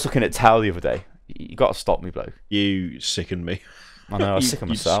 I was looking at Tau the other day. You got to stop me, bloke. You sickened me. I know. I was sick of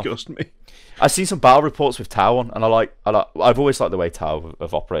myself. You disgust me. I've seen some battle reports with Tau on, and I've always liked the way Tau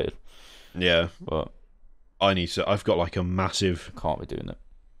have operated. Yeah, but I've got like a massive. Can't be doing it.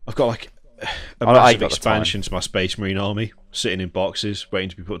 I've got like a massive expansion to my Space Marine army sitting in boxes waiting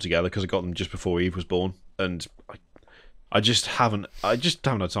to be put together because I got them just before Eve was born, and I just haven't had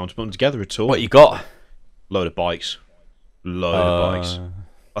time to put them together at all. What you got? Load of bikes.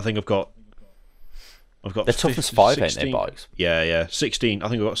 I think I've got. They're toughness 5, ain't they, bikes? Yeah. 16. I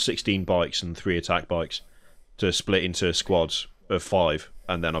think I've got 16 bikes and 3 attack bikes to split into squads of 5,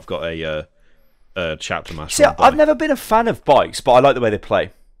 and then I've got a chapter master. See, I've never been a fan of bikes, but I like the way they play.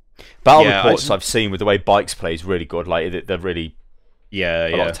 Battle reports I've seen with the way bikes play is really good. Like, they're really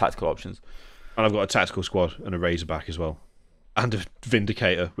a lot of tactical options. And I've got a tactical squad and a Razorback as well, and a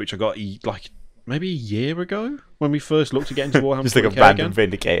Vindicator, which I got like maybe a year ago when we first looked to get into Warhammer. Just like a random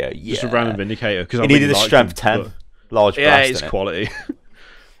Vindicator. Yeah. Just a random Vindicator because I needed a strength 10 large blast. Yeah, it's quality.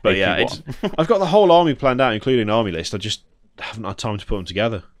 But yeah, I've got the whole army planned out, including army list. I just haven't had time to put them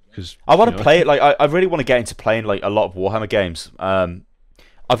together because I want to play it. Like, I really want to get into playing like a lot of Warhammer games. I've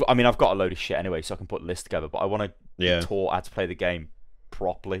got a load of shit anyway, so I can put a list together. But I want to be taught how to play the game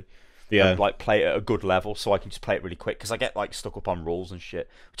properly. Yeah, and like play it at a good level, so I can just play it really quick. Because I get like stuck up on rules and shit,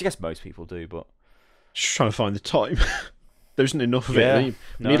 which I guess most people do. But just trying to find the time. There isn't enough of it. You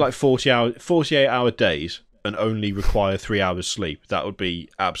need like 48-hour days, and only require 3 hours sleep. That would be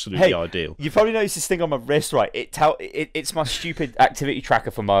absolutely ideal. You probably noticed this thing on my wrist, right? It's my stupid activity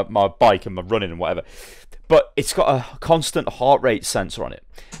tracker for my bike and my running and whatever. But it's got a constant heart rate sensor on it,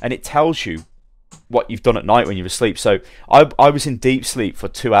 and it tells you what you've done at night when you're asleep. So I was in deep sleep for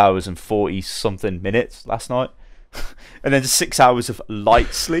 2 hours and 40-something minutes last night. And then 6 hours of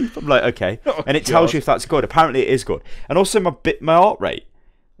light sleep. I'm like, okay. And it tells you if that's good. Apparently it is good. And also my heart rate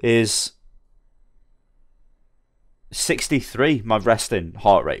is 63, my resting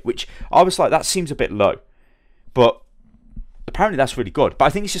heart rate, which I was like, that seems a bit low. But apparently that's really good. But I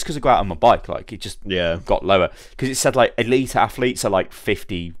think it's just because I go out on my bike. Like, it just got lower. Because it said like elite athletes are like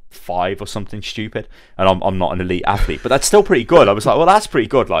 55 or something stupid. And I'm not an elite athlete. But that's still pretty good. I was like, well, that's pretty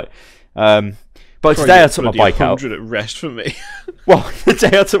good. Like, but today I took my bike out. 100 at rest for me. Well, the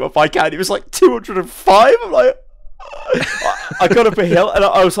day I took my bike out, it was like 205. I'm like, I got up a hill and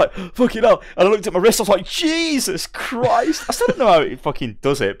I was like, fucking hell. And I looked at my wrist, I was like, Jesus Christ. I still don't know how it fucking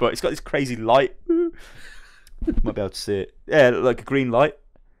does it, but it's got this crazy light. Might be able to see it. Yeah, like a green light.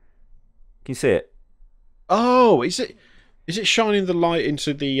 Can you see it? Oh, is it shining the light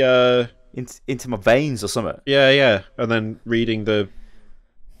into the into my veins or something? Yeah. And then reading the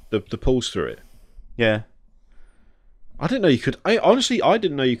pulse through it. Yeah. I didn't know you could. I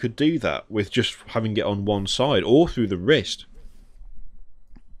didn't know you could do that with just having it on one side or through the wrist.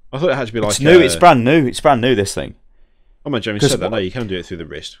 I thought it had to be like. It's new. It's brand new. It's brand new. This thing. Oh my! Jamie said that. No, you can do it through the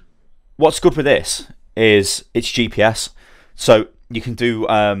wrist. What's good with this is it's GPS, so you can do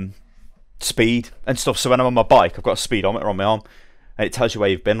speed and stuff. So when I'm on my bike, I've got a speedometer on my arm, and it tells you where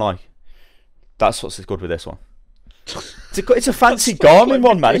you've been. Like, that's what's good with this one. It's a fancy Garmin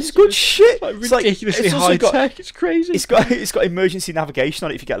one, man. It's good shit. It's like ridiculously high tech. It's crazy. It's got emergency navigation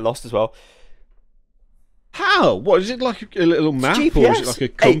on it if you get lost as well. How? What is it, like a little map, or is it like a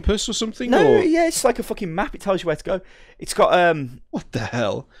compass or something? No, yeah, it's like a fucking map. It tells you where to go. It's got what the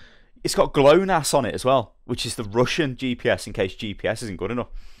hell? It's got GLONASS on it as well, which is the Russian GPS in case GPS isn't good enough.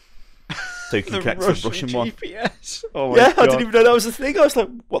 So you can connect to the Russian GPS. Oh my God. I didn't even know that was a thing. I was like,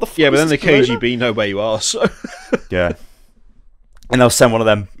 what the fuck? Yeah, but then the KGB know where you are, so. Yeah. And they'll send one of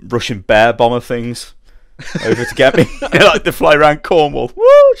them Russian bear bomber things over to get me. Like, they fly around Cornwall.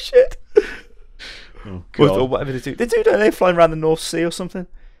 Whoa, shit. Oh, God. Or whatever they do. Don't they fly around the North Sea or something?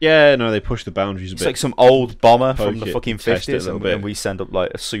 Yeah, no, they push the boundaries a It's bit. like some old bomber from the Poke it, fucking test it a 50s, little and bit. then we send up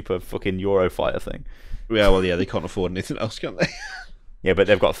like a super fucking Eurofighter thing. Yeah, well, yeah, they can't afford anything else, can they? Yeah, but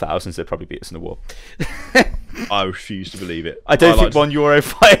they've got thousands. They'd probably beat us in the war. I refuse to believe it. I don't think one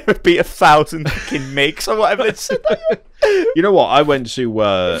Eurofighter would beat 1,000 fucking MiGs or whatever it said. You know what? I went to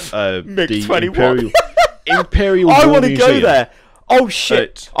the 21. Imperial I War want to go Museum. there. Oh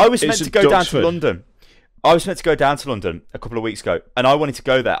shit! I was meant it's to at go down to Duxford. London. I was meant to go down to London a couple of weeks ago, and I wanted to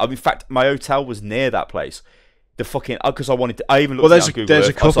go there. In fact, my hotel was near that place. The fucking because I wanted to. I even looked. Well, at it on Google there's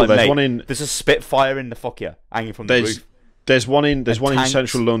a Earth. I was couple. like, There's mate, one in. There's a Spitfire in the fuck yeah, hanging from the roof. There's one in tanks.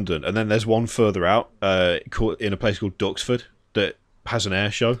 central London, and then there's one further out, in a place called Duxford that has an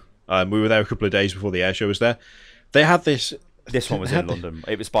air show. We were there a couple of days before the air show was there. They had this. This one was in London.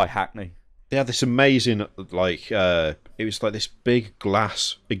 It was by Hackney. They had this amazing, like, it was like this big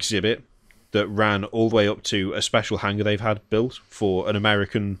glass exhibit that ran all the way up to a special hangar they've had built for an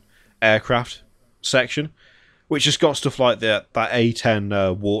American aircraft section, which has got stuff like that A-10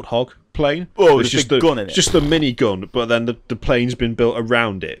 Warthog plane. Oh, it's there's a big gun in it. Just the mini gun, but then the plane's been built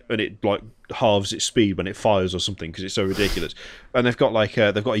around it, and it like halves its speed when it fires or something because it's so ridiculous. And they've got like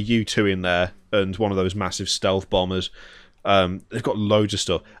they've got a U-2 in there and one of those massive stealth bombers. They've got loads of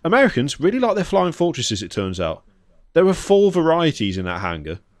stuff. Americans really like their flying fortresses. It turns out there were 4 varieties in that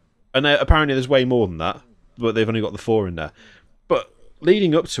hangar, and apparently there's way more than that, but they've only got the 4 in there. But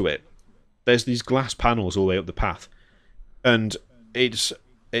leading up to it, there's these glass panels all the way up the path, and it's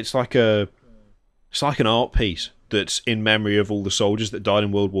like an art piece that's in memory of all the soldiers that died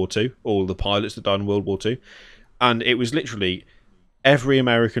in World War II, all the pilots that died in World War II, and it was literally every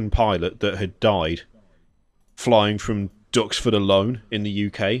American pilot that had died flying from Duxford alone in the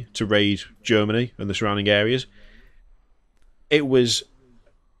UK to raid Germany and the surrounding areas. It was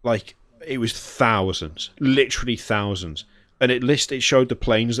thousands, literally thousands, and it showed the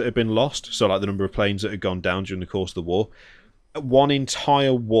planes that had been lost, so like the number of planes that had gone down during the course of the war. One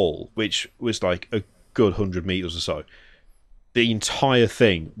entire wall, which was like a good 100 meters or so, the entire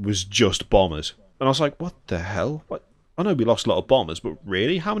thing was just bombers, and I was like, what the hell? What? I know we lost a lot of bombers, but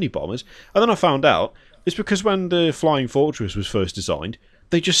really, how many bombers? And then I found out it's because when the Flying Fortress was first designed,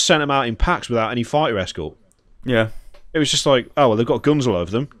 they just sent them out in packs without any fighter escort. Yeah. It was just like, oh, well, they've got guns all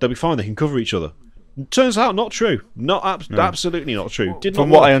over them. They'll be fine. They can cover each other. Turns out, not true. Absolutely not true. From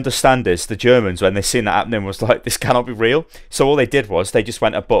what I understand is, the Germans, when they seen that happening, was like, this cannot be real. So all they did was, they just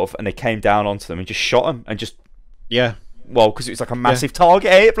went above and they came down onto them and just shot them and just... Yeah. Well, because it was like a massive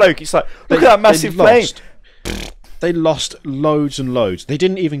target. Hey, bloke, it's like, look at that massive plane. They lost loads and loads. They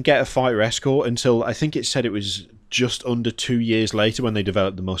didn't even get a fighter escort until, I think it said it was just under 2 years later when they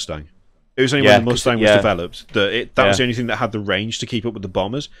developed the Mustang. It was only when the Mustang was developed that was the only thing that had the range to keep up with the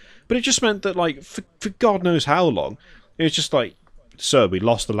bombers. But it just meant that, like, for God knows how long, it was just like, sir, we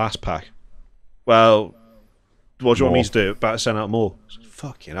lost the last pack. Well, what do you want me to do? About to send out more?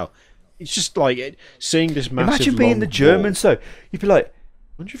 Fucking hell. It's just like seeing this massive. Imagine being the Germans, though. You'd be like,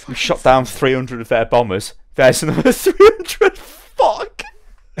 we shot down 300 of their bombers. There's another 300. Fuck.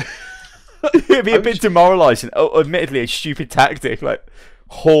 It'd be a bit demoralising. Oh, admittedly, a stupid tactic. Like,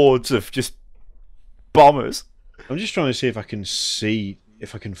 hordes of just bombers. I'm just trying to see if I can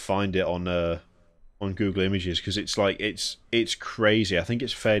find it on Google Images, because it's like it's crazy. I think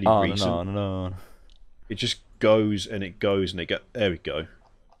it's fairly recent. No. It just goes and it goes and it goes. There we go.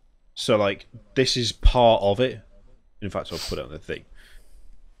 So like this is part of it. In fact, I'll put it on the thing.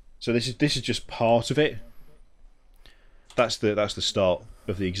 So this is just part of it. That's the start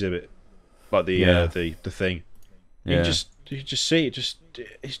of the exhibit, like the thing. You can just see it.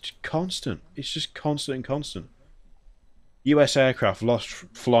 It's just constant. It's just constant and constant. US aircraft lost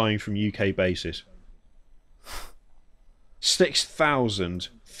flying from UK bases.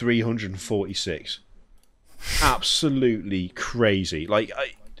 6,346. Absolutely crazy. Like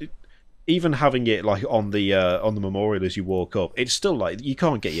even having it like on the memorial as you walk up, it's still like you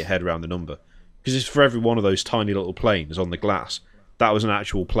can't get your head around the number, because it's for every one of those tiny little planes on the glass. That was an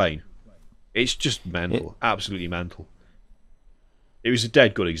actual plane. It's just mental. Absolutely mental. It was a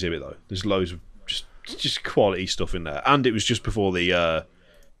dead good exhibit though. There's loads of just quality stuff in there, and it was just before they had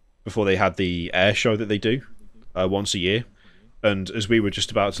the air show that they do once a year. And as we were just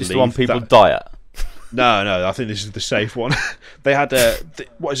about to leave, the one people die at. No, I think this is the safe one. They had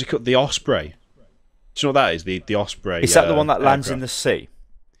what is it called? The Osprey. Do you know what that is? The Osprey. Is that the one that lands aircraft. in the sea?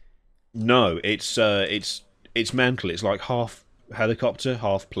 No, it's mental. It's like half helicopter,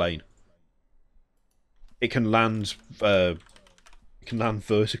 half plane. It can land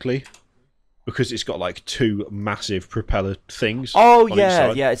vertically because it's got like 2 massive propeller things. Oh on yeah, each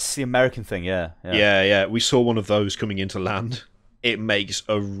side. yeah. It's the American thing. Yeah. Yeah. We saw one of those coming into land. it makes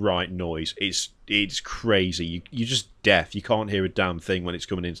a right noise. It's crazy. You're just deaf. You can't hear a damn thing when it's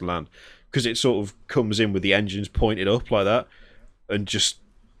coming into land because it sort of comes in with the engines pointed up like that, and just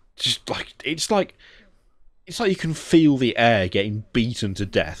like it's like you can feel the air getting beaten to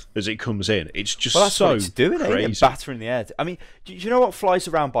death as it comes in. It's just well, that's so what it's doing, crazy. And battering the air. I mean, do you know what flies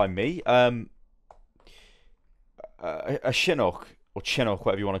around by me? A Chinook or Chinook,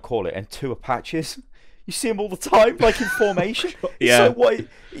 whatever you want to call it, and 2 Apaches. You see them all the time, like in formation. Yeah. So what?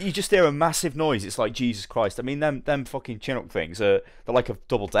 You just hear a massive noise. It's like Jesus Christ. I mean, them fucking Chinook things they're like a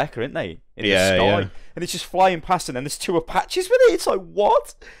double decker, aren't they? In the sky, yeah. And it's just flying past, and then there's 2 Apaches with it. It's like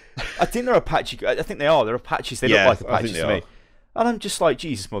what? I think they're Apache. I think they are. They're Apaches. They look like Apaches to me. And I'm just like,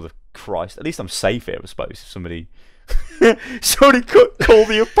 Jesus, mother Christ. At least I'm safe here, I suppose. If somebody could call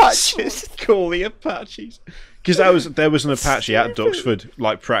the Apaches. Call the Apaches. Because there was an Apache at Duxford,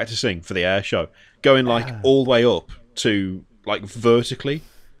 like practicing for the air show, going like all the way up to like vertically,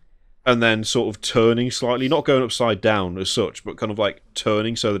 and then sort of turning slightly, not going upside down as such, but kind of like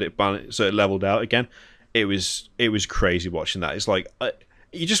turning so that it leveled out again. It was crazy watching that. It's like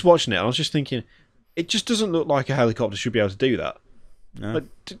you're just watching it, and I was just thinking, it just doesn't look like a helicopter should be able to do that. No. Like,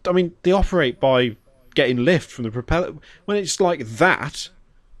 I mean, they operate by getting lift from the propeller. When it's like that.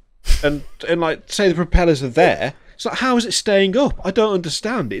 And like say the propellers are there, it's like how is it staying up? I don't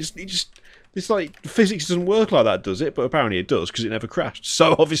understand. It's like physics doesn't work like that, does it? But apparently it does because it never crashed.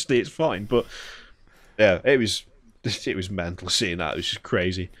 So obviously it's fine. But yeah, it was mental seeing that. It was just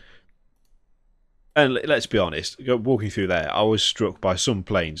crazy. And let's be honest, walking through there, I was struck by some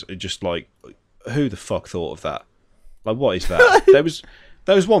planes. Just like, who the fuck thought of that? Like, what is that?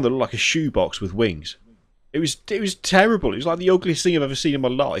 there was one that looked like a shoebox with wings. It was terrible. It was like the ugliest thing I've ever seen in my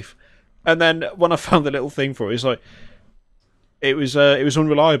life. And then when I found the little thing for it, it's like it was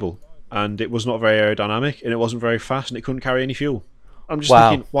unreliable, and it was not very aerodynamic, and it wasn't very fast, and it couldn't carry any fuel. I'm just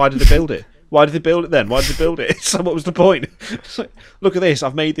thinking, why did they build it? Why did they build it then? Why did they build it? So what was the point? It's like, look at this.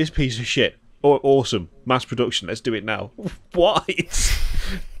 I've made this piece of shit. Awesome. Mass production. Let's do it now. Why?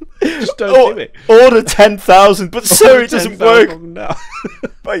 Just don't do it. Order 10,000, but sorry, it doesn't work. No.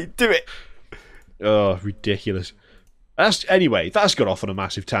 But do it. Oh, ridiculous. Anyway, that's got off on a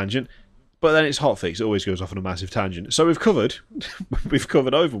massive tangent. But then it's Hotfix. It always goes off on a massive tangent. So we've covered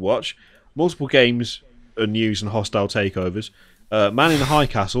Overwatch, multiple games and news and hostile takeovers, Man in the High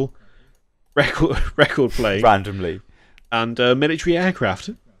Castle, record play, randomly, and military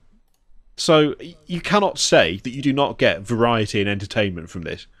aircraft. So you cannot say that you do not get variety and entertainment from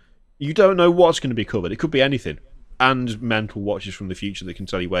this. You don't know what's going to be covered. It could be anything. And mental watches from the future that can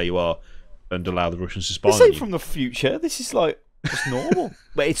tell you where you are and allow the Russians to spy on you. This ain't from the future. This is like just normal.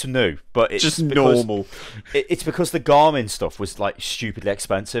 But it's new. But it's just normal. It's because the Garmin stuff was like stupidly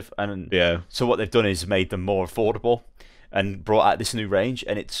expensive, and yeah. So what they've done is made them more affordable and brought out this new range,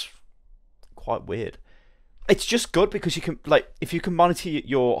 and it's quite weird. It's just good because you can, like, if you can monitor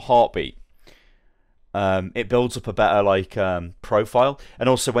your heartbeat, it builds up a better like profile, and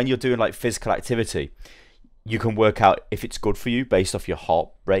also when you're doing like physical activity, you can work out if it's good for you based off your heart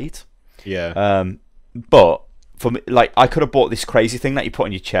rate. Yeah. But for me, like, I could have bought this crazy thing that you put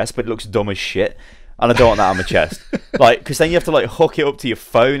on your chest, but it looks dumb as shit, and I don't want that on my chest. Like, because then you have to like hook it up to your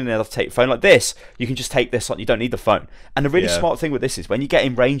phone, and then have to take the phone. Like this, you can just take this on. You don't need the phone. And the really smart thing with this is when you get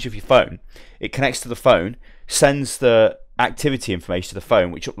in range of your phone, it connects to the phone, sends the activity information to the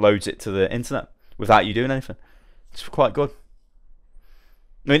phone, which uploads it to the internet without you doing anything. It's quite good.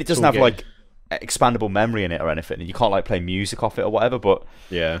 I mean, it doesn't have like expandable memory in it or anything, and you can't like play music off it or whatever. But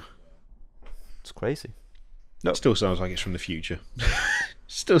yeah. It's crazy. No. Still sounds like it's from the future.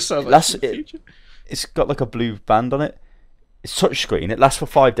 Still sounds like it's from the future. It's got like a blue band on it. It's touchscreen. It lasts for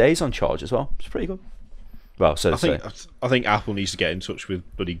 5 days on charge as well. It's pretty good. Well, so I think Apple needs to get in touch with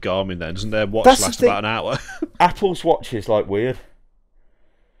bloody Garmin then, doesn't their watch last about an hour? Apple's watch is like weird.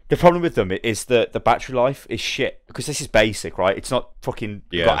 The problem with them is that the battery life is shit, because this is basic, right? It's not fucking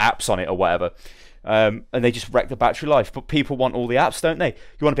got apps on it or whatever. And they just wreck the battery life. But people want all the apps, don't they?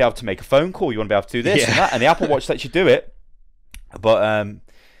 You want to be able to make a phone call, you want to be able to do this and that, and the Apple Watch lets you do it. But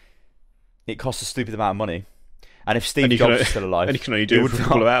it costs a stupid amount of money. And if Steve Jobs was still alive, and you can only do it for a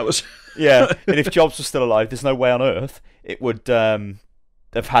couple of hours. Yeah, and if Jobs was still alive, there's no way on earth it would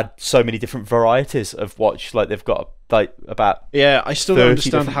have had so many different varieties of watch. Like they've got like about I still don't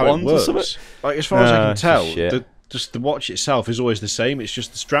understand how it works. Like as far as I can tell, the watch itself is always the same. It's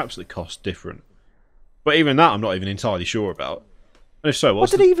just the straps that cost different. But even that, I'm not even entirely sure about. And if so, what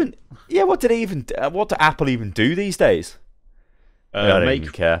do Apple even do these days?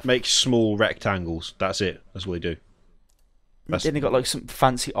 Make small rectangles. That's it. That's what they do. Then he got like some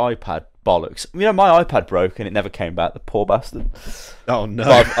fancy iPad bollocks. You know, my iPad broke and it never came back. The poor bastard. Oh no!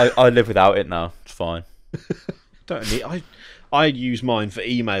 But I live without it now. It's fine. Don't need. I use mine for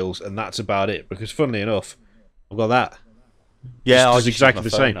emails, and that's about it. Because funnily enough, I've got that. Yeah, it's exactly the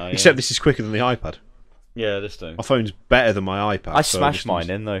same. now, Except this is quicker than the iPad. Yeah, this thing. My phone's better than my iPad. I smashed mine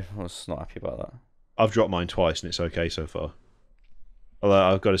in though. I was not happy about that. I've dropped mine twice, and it's okay so far.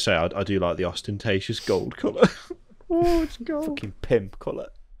 Although I've got to say, I do like the ostentatious gold colour. Oh, it's gold. Fucking pimp colour.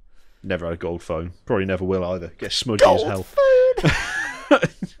 Never had a gold phone. Probably never will either. Get smudgy as hell.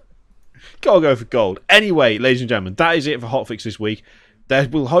 Gotta go for gold. Anyway, ladies and gentlemen, that is it for Hotfix this week. There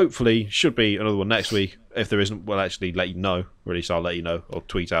will hopefully should be another one next week. If there isn't, we'll actually let you know. Really, so I'll let you know or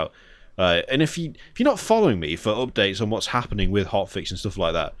tweet out. And if you're not following me for updates on what's happening with Hotfix and stuff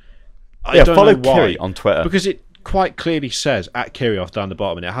like that, I don't follow know why. Kiri on Twitter Because it quite clearly says at Kirioth down the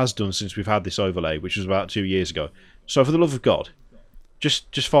bottom, and it has done since we've had this overlay, which was about 2 years ago. So for the love of God,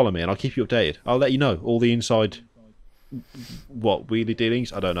 just follow me and I'll keep you updated. I'll let you know all the inside wheelie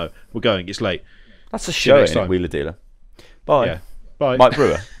dealings. I don't know. We're going. It's late. That's a show, isn't it? Wheeler dealer. Bye. Yeah. Bye. Mike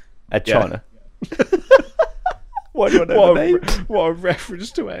Brewer. Ed Yeah. China. What do you want to know? What a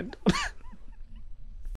reference to end.